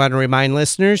 And we want to remind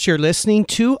listeners you're listening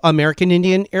to American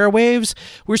Indian Airwaves.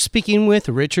 We're speaking with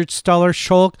Richard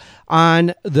Stoller-Scholk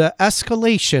on the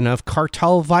escalation of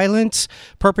cartel violence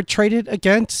perpetrated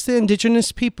against the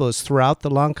indigenous peoples throughout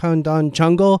the Lacandon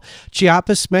jungle,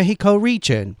 Chiapas, Mexico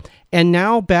region. And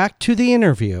now back to the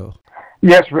interview.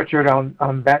 Yes, Richard,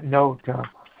 on that note,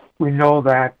 we know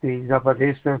that the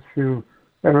Zapatistas,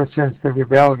 ever since the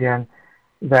rebellion,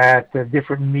 that the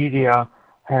different media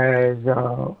has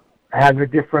had a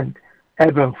different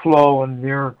ebb and flow and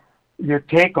their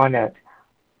take on it.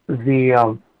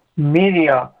 The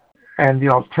media and the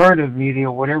alternative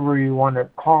media, whatever you want to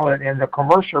call it, and the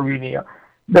commercial media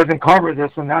doesn't cover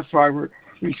this, and that's why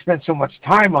we spend so much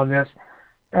time on this.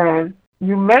 And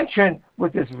you mentioned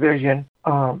with this vision,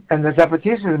 and the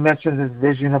Zapatistas mentioned this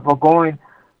vision of going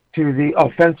to the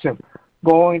offensive,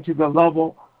 going to the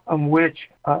level on which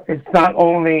it's not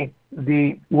only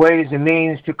the ways and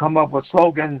means to come up with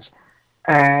slogans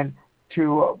and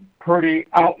to pretty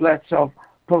outlets of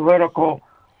political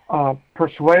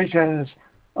persuasions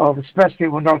of, especially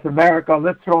with North America,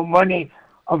 let's throw money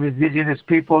of indigenous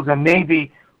peoples and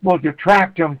maybe we'll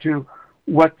detract them to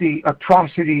what the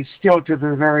atrocities still to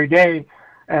the very day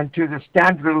and to the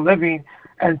standard of living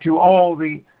and to all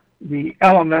the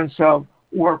elements of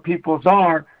where peoples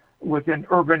are within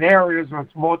urban areas,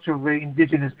 which most of the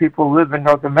indigenous people live in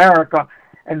North America,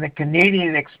 and the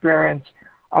Canadian experience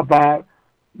about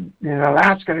the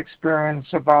Alaskan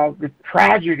experience about the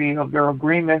tragedy of their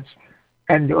agreements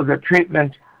and the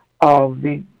treatment of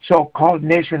the so-called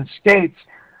nation states.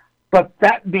 But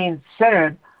that being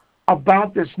said,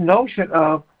 about this notion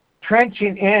of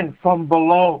trenching in from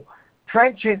below,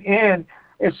 trenching in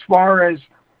as far as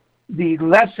the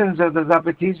lessons of the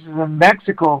Zapatistas in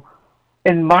Mexico,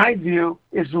 in my view,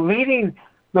 is leading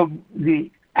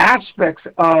the aspects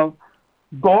of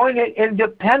going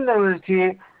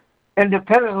independently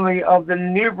of the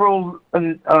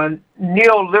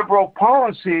neoliberal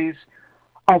policies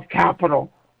of capital,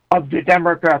 of the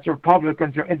Democrats,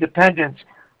 Republicans, or independents,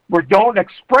 where don't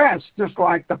express, just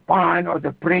like the PAN or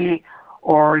the PRI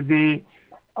or the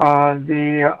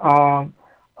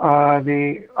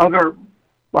other,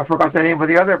 I forgot the name of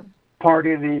the other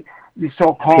party, the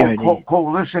so-called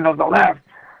coalition of the left,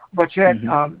 but yet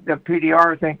the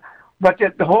PDR thing. But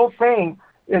the whole thing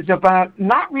is about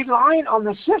not relying on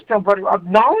the system, but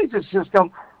acknowledge the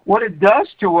system, what it does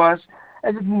to us,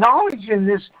 and acknowledging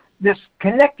this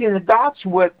connecting the dots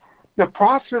with the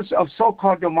process of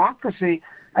so-called democracy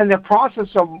and the process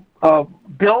of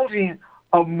building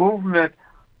a movement,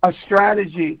 a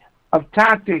strategy, of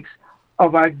tactics,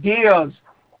 of ideas,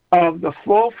 of the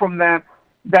flow from that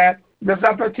the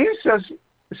Zapatistas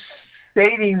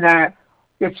stating that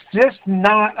it's just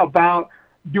not about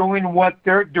doing what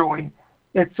they're doing.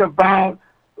 It's about,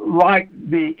 like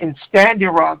in Standing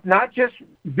Rock, not just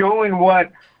doing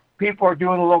what people are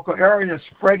doing in the local area,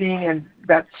 spreading and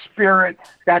that spirit,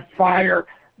 that fire,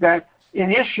 that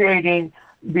initiating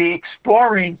the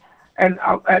exploring. And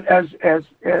as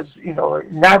you know,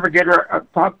 navigator, I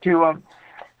talked to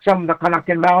some of the Kanak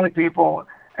and Maui people,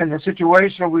 and the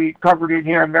situation we covered in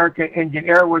here, American Indian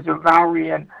Airways of Maui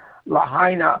and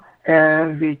Lahaina,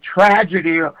 and the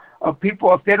tragedy of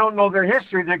people, if they don't know their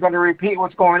history, they're going to repeat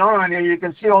what's going on. And you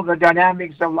can see all the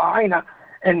dynamics of Lahaina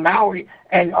and Maui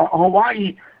and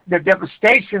Hawaii, the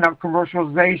devastation of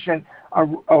commercialization,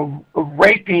 of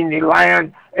raping the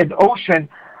land and ocean,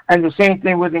 and the same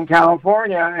thing within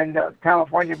California, and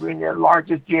California being the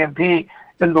largest GNP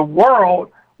in the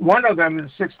world, one of them is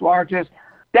the sixth largest.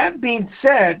 That being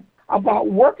said, about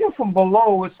working from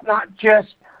below, it's not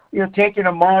just taking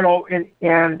a model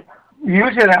and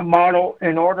using that model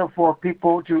in order for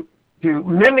people to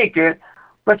mimic it,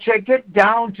 But you get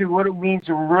down to what it means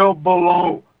real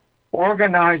below,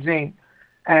 organizing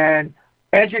and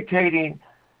educating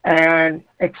and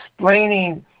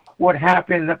explaining what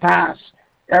happened in the past,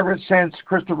 ever since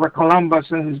Christopher Columbus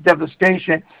and his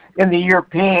devastation in the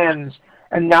Europeans,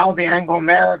 and now the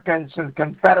Anglo-Americans and the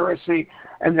Confederacy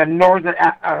and the Northern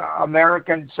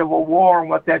American Civil War and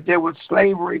what that did with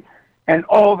slavery and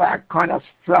all that kind of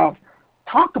stuff.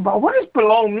 Talk about what does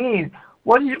below mean?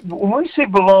 When we say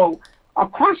below,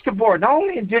 across the board, not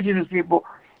only indigenous people,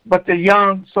 but the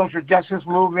young social justice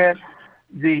movement,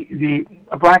 the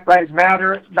Black Lives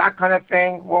Matter, that kind of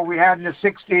thing, what we had in the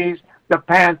 60s, the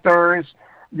Panthers,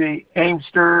 the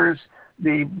Aimsters,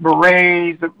 the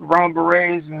Berets, the Brown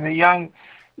Berets, and the young,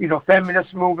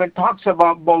 feminist movement talks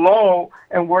about below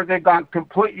and where they got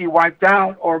completely wiped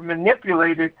out or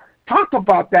manipulated. Talk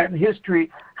about that in history,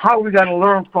 how we got to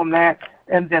learn from that,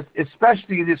 and this,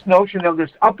 especially this notion of this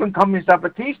up-and-coming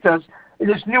Zapatistas,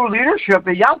 this new leadership,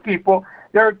 the young people,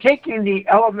 they're taking the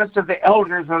elements of the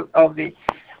elders of the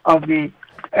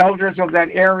elders of that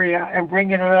area and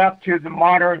bringing it up to the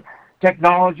modern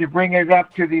technology, bringing it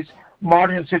up to these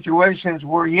modern situations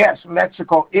where, yes,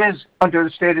 Mexico is under the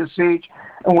state of siege,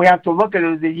 and we have to look at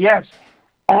it that, yes,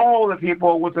 all the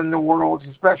people within the world,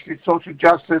 especially social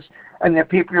justice and the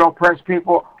people who oppress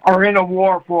people, are in a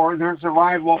war for their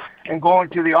survival and going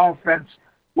to the offense.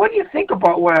 What do you think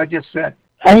about what I just said?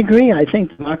 I agree. I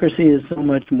think democracy is so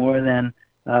much more than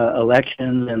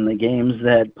elections and the games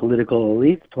that political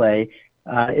elites play.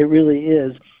 It really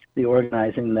is the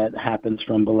organizing that happens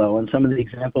from below. And some of the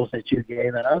examples that you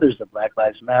gave and others, the Black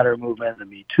Lives Matter movement, the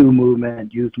Me Too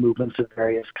movement, youth movements of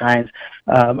various kinds,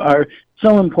 are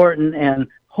so important and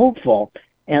hopeful.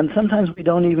 And sometimes we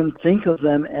don't even think of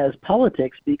them as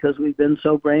politics because we've been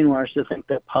so brainwashed to think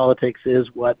that politics is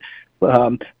what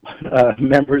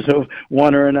members of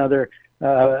one or another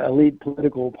elite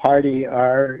political party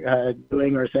are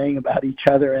doing or saying about each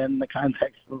other in the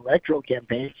context of electoral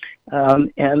campaign.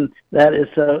 And that is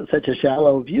such a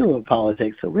shallow view of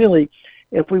politics. So really,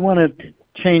 if we want to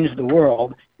change the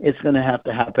world, it's going to have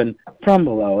to happen from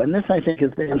below. And this, I think,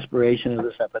 is the inspiration of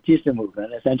the Zapatista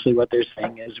movement. Essentially what they're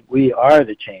saying is we are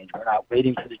the change. We're not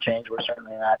waiting for the change. We're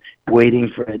certainly not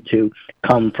waiting for it to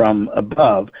come from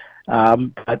above.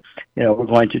 But we're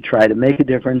going to try to make a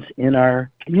difference in our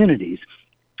communities.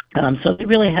 So they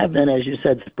really have been, as you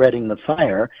said, spreading the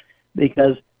fire,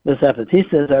 because the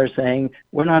Zapatistas are saying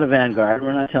we're not a vanguard.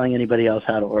 We're not telling anybody else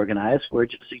how to organize. We're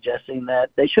just suggesting that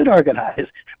they should organize,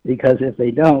 because if they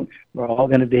don't, we're all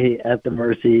going to be at the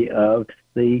mercy of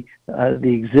the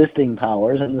existing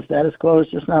powers, and the status quo is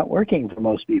just not working for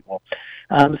most people.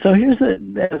 So here's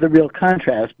the real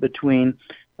contrast between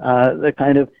the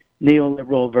kind of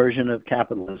neoliberal version of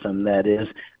capitalism that is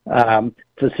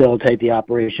facilitate the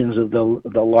operations of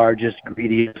the largest,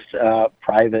 greediest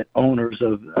private owners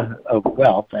of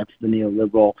wealth. That's the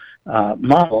neoliberal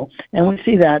model. And we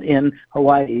see that in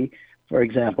Hawaii, for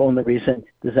example, in the recent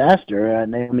disaster.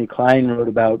 Naomi Klein wrote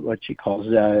about what she calls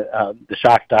the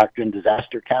shock doctrine,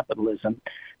 disaster capitalism.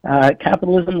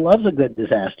 Capitalism loves a good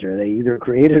disaster. They either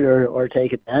create it or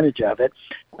take advantage of it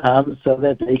so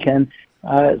that they can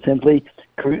simply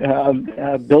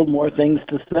build more things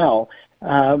to sell.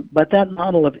 But that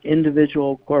model of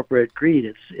individual corporate greed,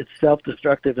 it's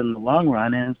self-destructive in the long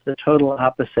run, and it's the total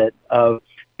opposite of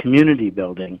community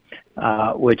building,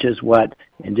 which is what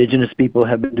indigenous people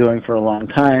have been doing for a long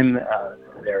time.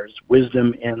 There's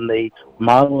wisdom in the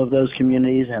model of those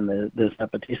communities, and the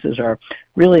Zapatistas are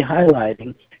really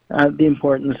highlighting the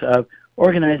importance of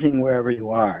organizing wherever you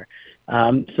are.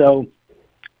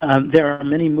 There are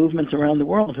many movements around the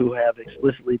world who have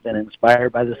explicitly been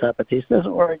inspired by the Zapatistas,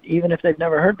 or even if they've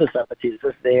never heard the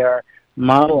Zapatistas, they are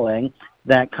modeling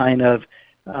that kind of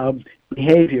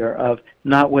behavior of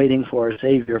not waiting for a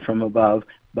savior from above,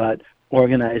 but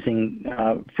organizing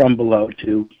from below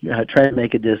to try to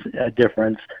make a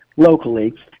difference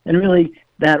locally. And really,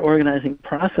 that organizing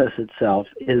process itself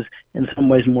is in some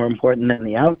ways more important than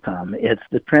the outcome. It's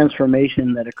the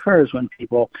transformation that occurs when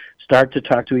people start to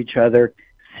talk to each other,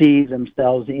 see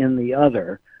themselves in the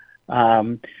other.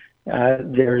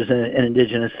 There's an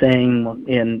indigenous saying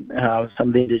in some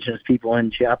of the indigenous people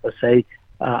in Chiapas say,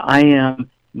 I am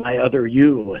my other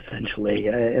you, essentially.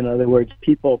 In other words,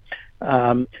 people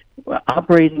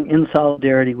operating in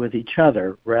solidarity with each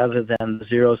other rather than the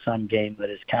zero-sum game that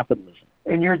is capitalism.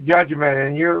 In your judgment,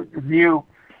 in your view,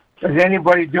 is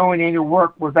anybody doing any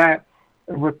work with that,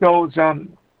 with those,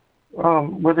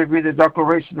 whether it be the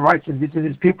Declaration of Rights of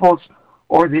Indigenous Peoples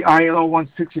or the ILO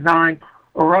 169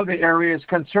 or other areas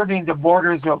concerning the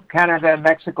borders of Canada and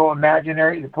Mexico,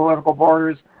 imaginary, the political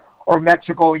borders, or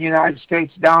Mexico, United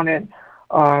States, down in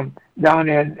down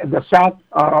in the south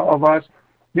of us.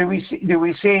 Do we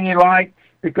see any light?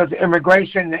 Because the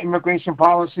immigration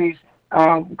policies,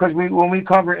 because when we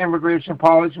cover immigration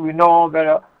policy, we know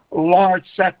that large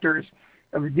sectors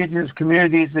of indigenous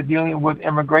communities are dealing with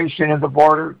immigration at the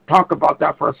border. Talk about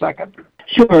that for a second.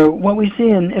 Sure. What we see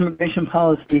in immigration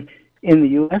policy in the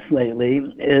U.S. lately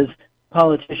is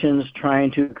politicians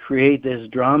trying to create this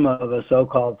drama of a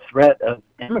so-called threat of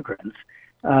immigrants,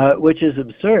 which is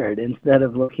absurd, instead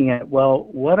of looking at, well,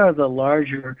 what are the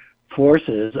larger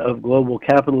forces of global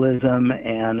capitalism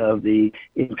and of the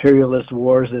imperialist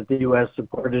wars that the U.S.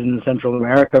 supported in Central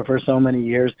America for so many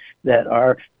years that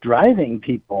are driving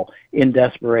people in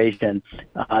desperation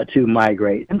to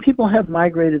migrate. And people have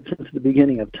migrated since the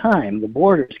beginning of time. The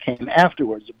borders came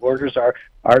afterwards. The borders are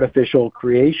artificial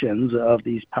creations of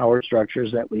these power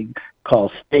structures that we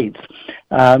call states.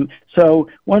 So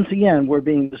once again, we're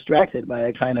being distracted by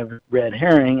a kind of red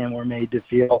herring, and we're made to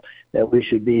feel that we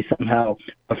should be somehow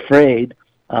afraid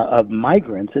of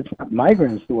migrants. It's not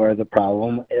migrants who are the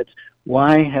problem. It's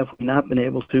why have we not been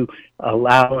able to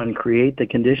allow and create the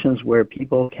conditions where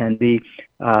people can be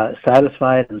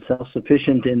satisfied and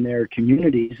self-sufficient in their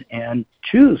communities and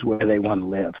choose where they want to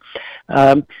live.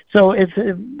 So it's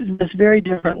this very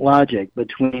different logic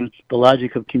between the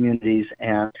logic of communities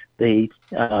and the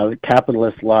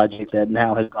capitalist logic that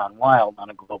now has gone wild on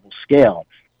a global scale.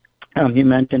 You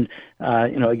mentioned,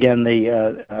 again,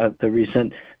 the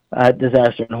recent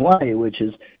disaster in Hawaii, which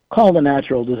is called a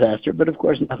natural disaster, but of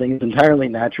course nothing is entirely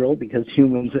natural because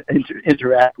humans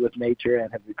interact with nature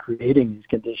and have been creating these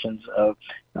conditions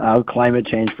of climate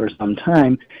change for some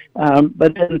time.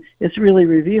 But then it's really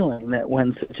revealing that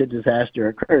when such a disaster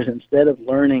occurs, instead of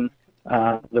learning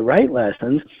the right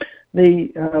lessons,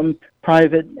 the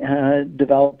private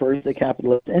developers, the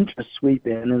capitalist interests sweep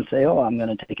in and say, I'm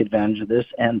going to take advantage of this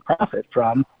and profit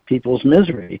from people's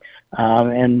misery.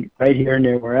 And right here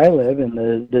near where I live is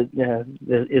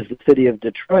the city of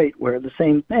Detroit, where the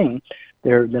same thing.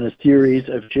 There have been a series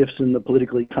of shifts in the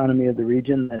political economy of the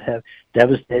region that have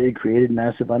devastated, created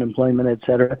massive unemployment, et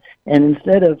cetera. And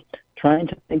instead of trying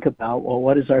to think about, well,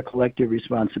 what is our collective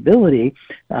responsibility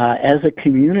as a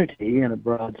community in a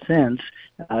broad sense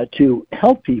to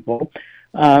help people,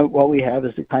 what we have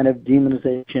is a kind of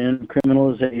demonization,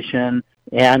 criminalization,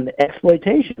 and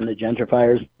exploitation. The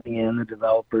gentrifiers bring in, the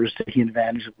developers taking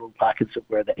advantage of little pockets of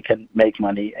where they can make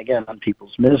money, again, on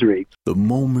people's misery. The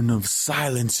moment of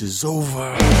silence is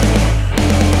over.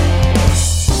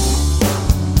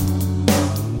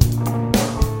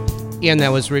 And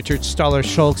that was Richard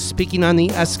Stoller-Schultz speaking on the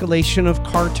escalation of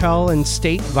cartel and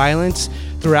state violence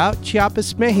throughout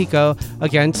Chiapas, Mexico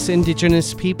against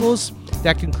indigenous peoples.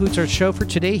 That concludes our show for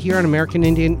today here on American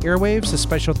Indian Airwaves. A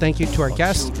special thank you to our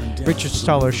guest, Richard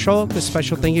Stoller-Schultz. A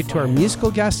special thank you to our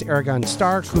musical guests, Aragon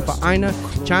Starr, Krupa Aina,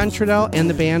 John Trudell, and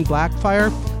the band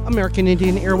Blackfire. American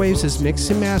Indian Airwaves is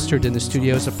mixed and mastered in the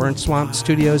studios of Burnt Swamp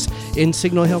Studios in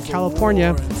Signal Hill,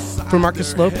 California. For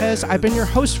Marcus Lopez, I've been your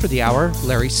host for the hour,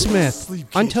 Larry Smith.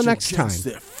 Until next time.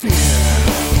 They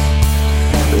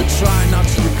try not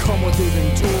to become what they've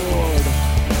endured.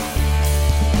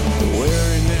 They're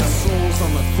wearing their souls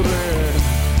on the thread.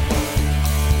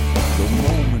 The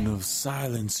moment of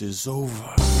silence is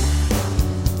over.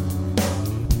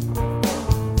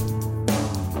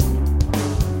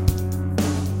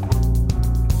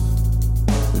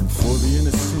 And for the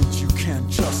innocent you can't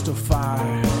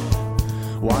justify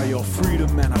why your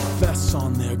freedom manifests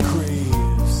on their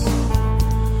graves.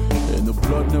 And the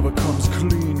blood never comes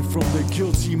clean from their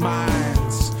guilty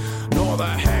minds, nor the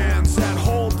hands that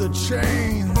hold the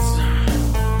chains.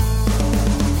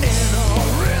 In a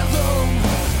rhythm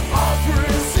of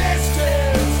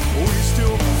resistance, we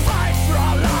still fight for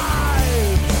our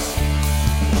lives.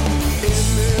 In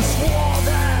this war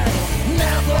that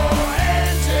never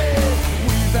ended,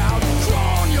 we've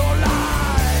outgrown your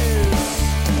lives.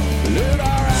 Let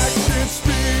our actions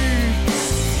speak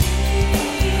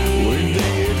when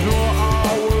they ignore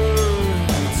our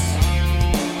words.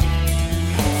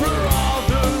 For all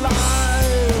the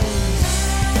lies,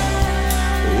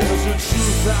 there's a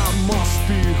truth that must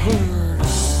be heard.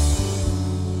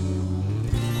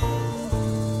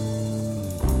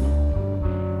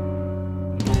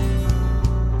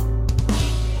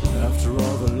 After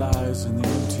all the lies and the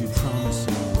empty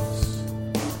promises,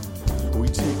 we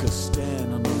take a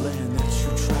stand on the land that you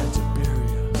tried to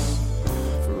bury us.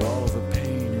 For all the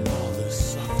pain and all the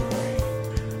suffering,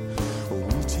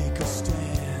 we take a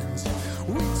stand.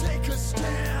 We take a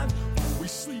stand. We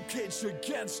sleep caged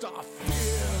against our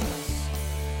fears.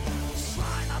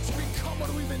 Try not to become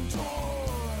what we've endured.